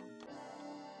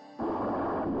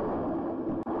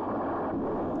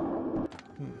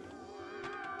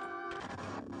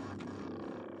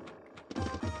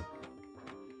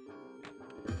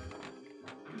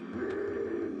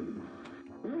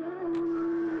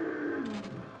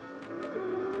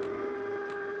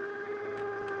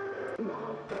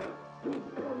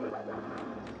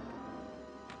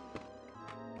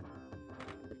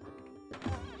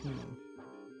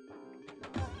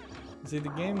 See, the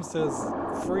game says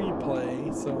free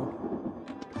play, so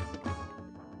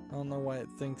I don't know why it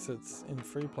thinks it's in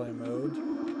free play mode.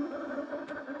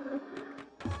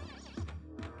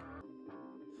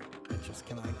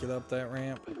 Can I get up that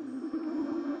ramp?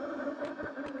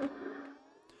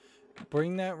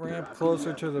 Bring that ramp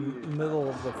closer to the middle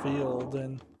of the field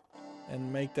and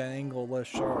make that angle less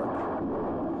sharp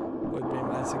would be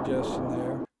my suggestion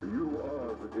there.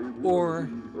 Or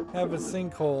have a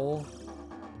sinkhole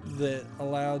that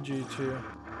allowed you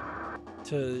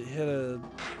to hit a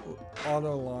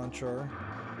auto launcher.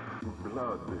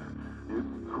 Blood is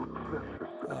too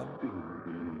precious a thing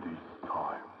in this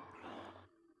time.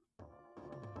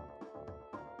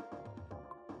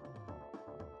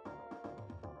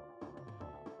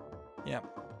 Yeah,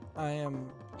 I am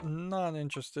not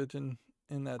interested in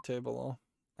that table.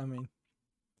 I mean,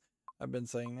 I've been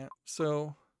saying that.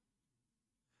 So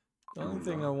the only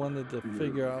thing I wanted to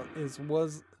figure out is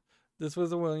this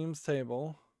was a Williams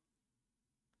table.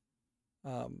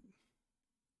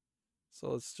 So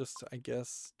let's just, I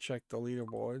guess, check the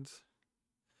leaderboards.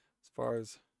 As far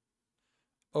as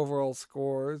overall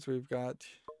scores, we've got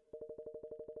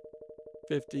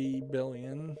 50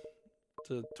 billion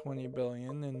to 20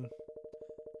 billion in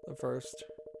the first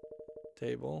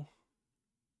table.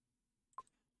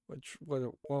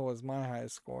 What was my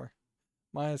highest score?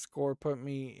 My highest score put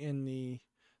me in the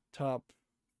top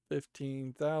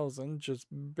 15,000, just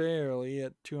barely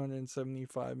at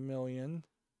 275 million.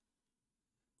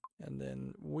 And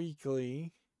then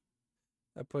weekly,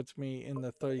 that puts me in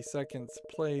the 32nd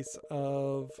place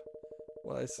of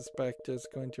what I suspect is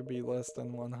going to be less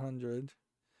than 100.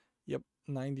 Yep,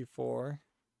 94.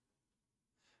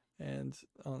 And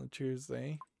on a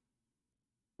Tuesday.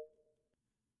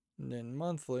 And then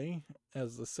monthly,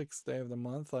 as the 6th day of the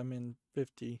month, I'm in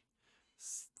 53rd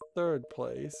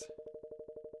place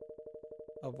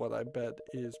of what I bet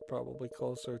is probably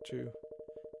closer to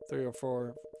 300 or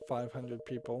 400, 500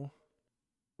 people.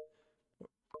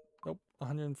 Nope,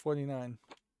 149.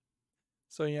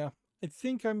 So yeah, I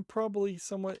think I'm probably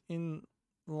somewhat in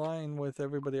line with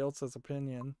everybody else's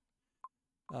opinion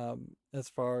as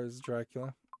far as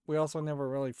Dracula. We also never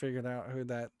really figured out who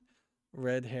that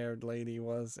red-haired lady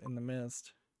was in the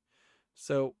mist.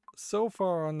 So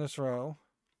far on this row,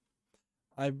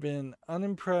 I've been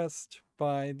unimpressed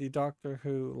by the Doctor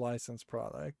Who licensed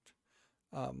product.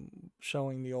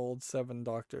 Showing the old 7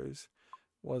 Doctors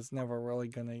was never really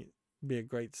going to be a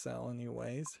great sell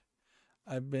anyways.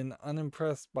 I've been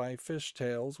unimpressed by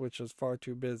Fishtails, which is far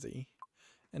too busy.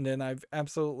 And then I've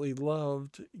absolutely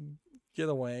loved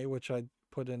Getaway, which I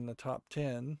put in the top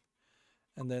 10.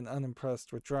 And then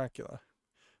unimpressed with Dracula.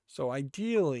 So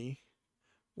ideally,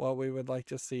 what we would like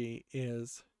to see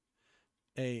is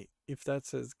if that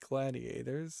says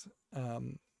Gladiators, a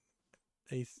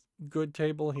good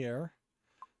table here,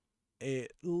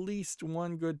 at least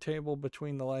one good table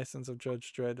between the License of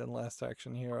Judge Dredd and Last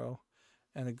Action Hero,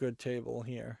 and a good table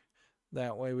here.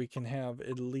 That way we can have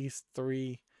at least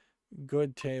 3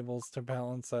 good tables to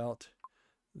balance out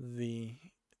the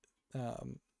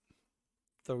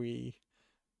 3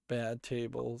 bad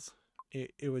tables.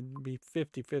 It would be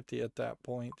 50-50 at that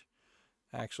point.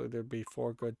 Actually, there'd be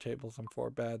 4 good tables and 4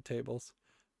 bad tables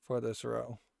for this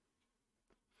row.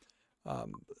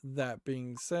 That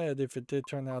being said, if it did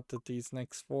turn out that these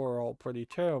next 4 are all pretty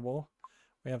terrible,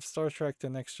 we have Star Trek The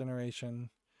Next Generation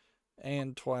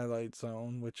and Twilight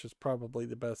Zone, which is probably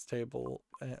the best table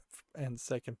and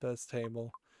second best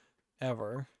table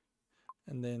ever.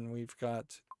 And then we've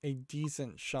got a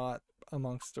decent shot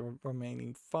amongst the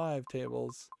remaining 5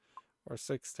 tables or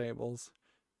 6 tables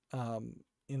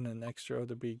in the next row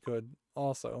to be good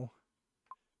also.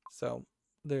 So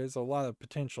there's a lot of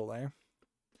potential there.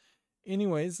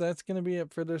 Anyways, that's going to be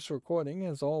it for this recording.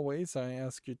 As always, I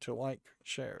ask you to like,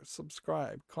 share,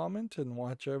 subscribe, comment, and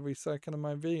watch every second of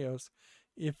my videos.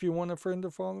 If you want a friend to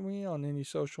follow me on any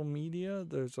social media,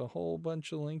 there's a whole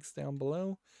bunch of links down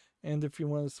below. And if you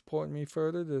want to support me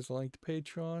further, there's a link to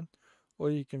Patreon, or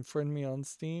you can friend me on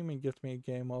Steam and get me a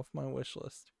game off my wish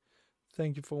list.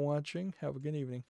 Thank you for watching. Have a good evening.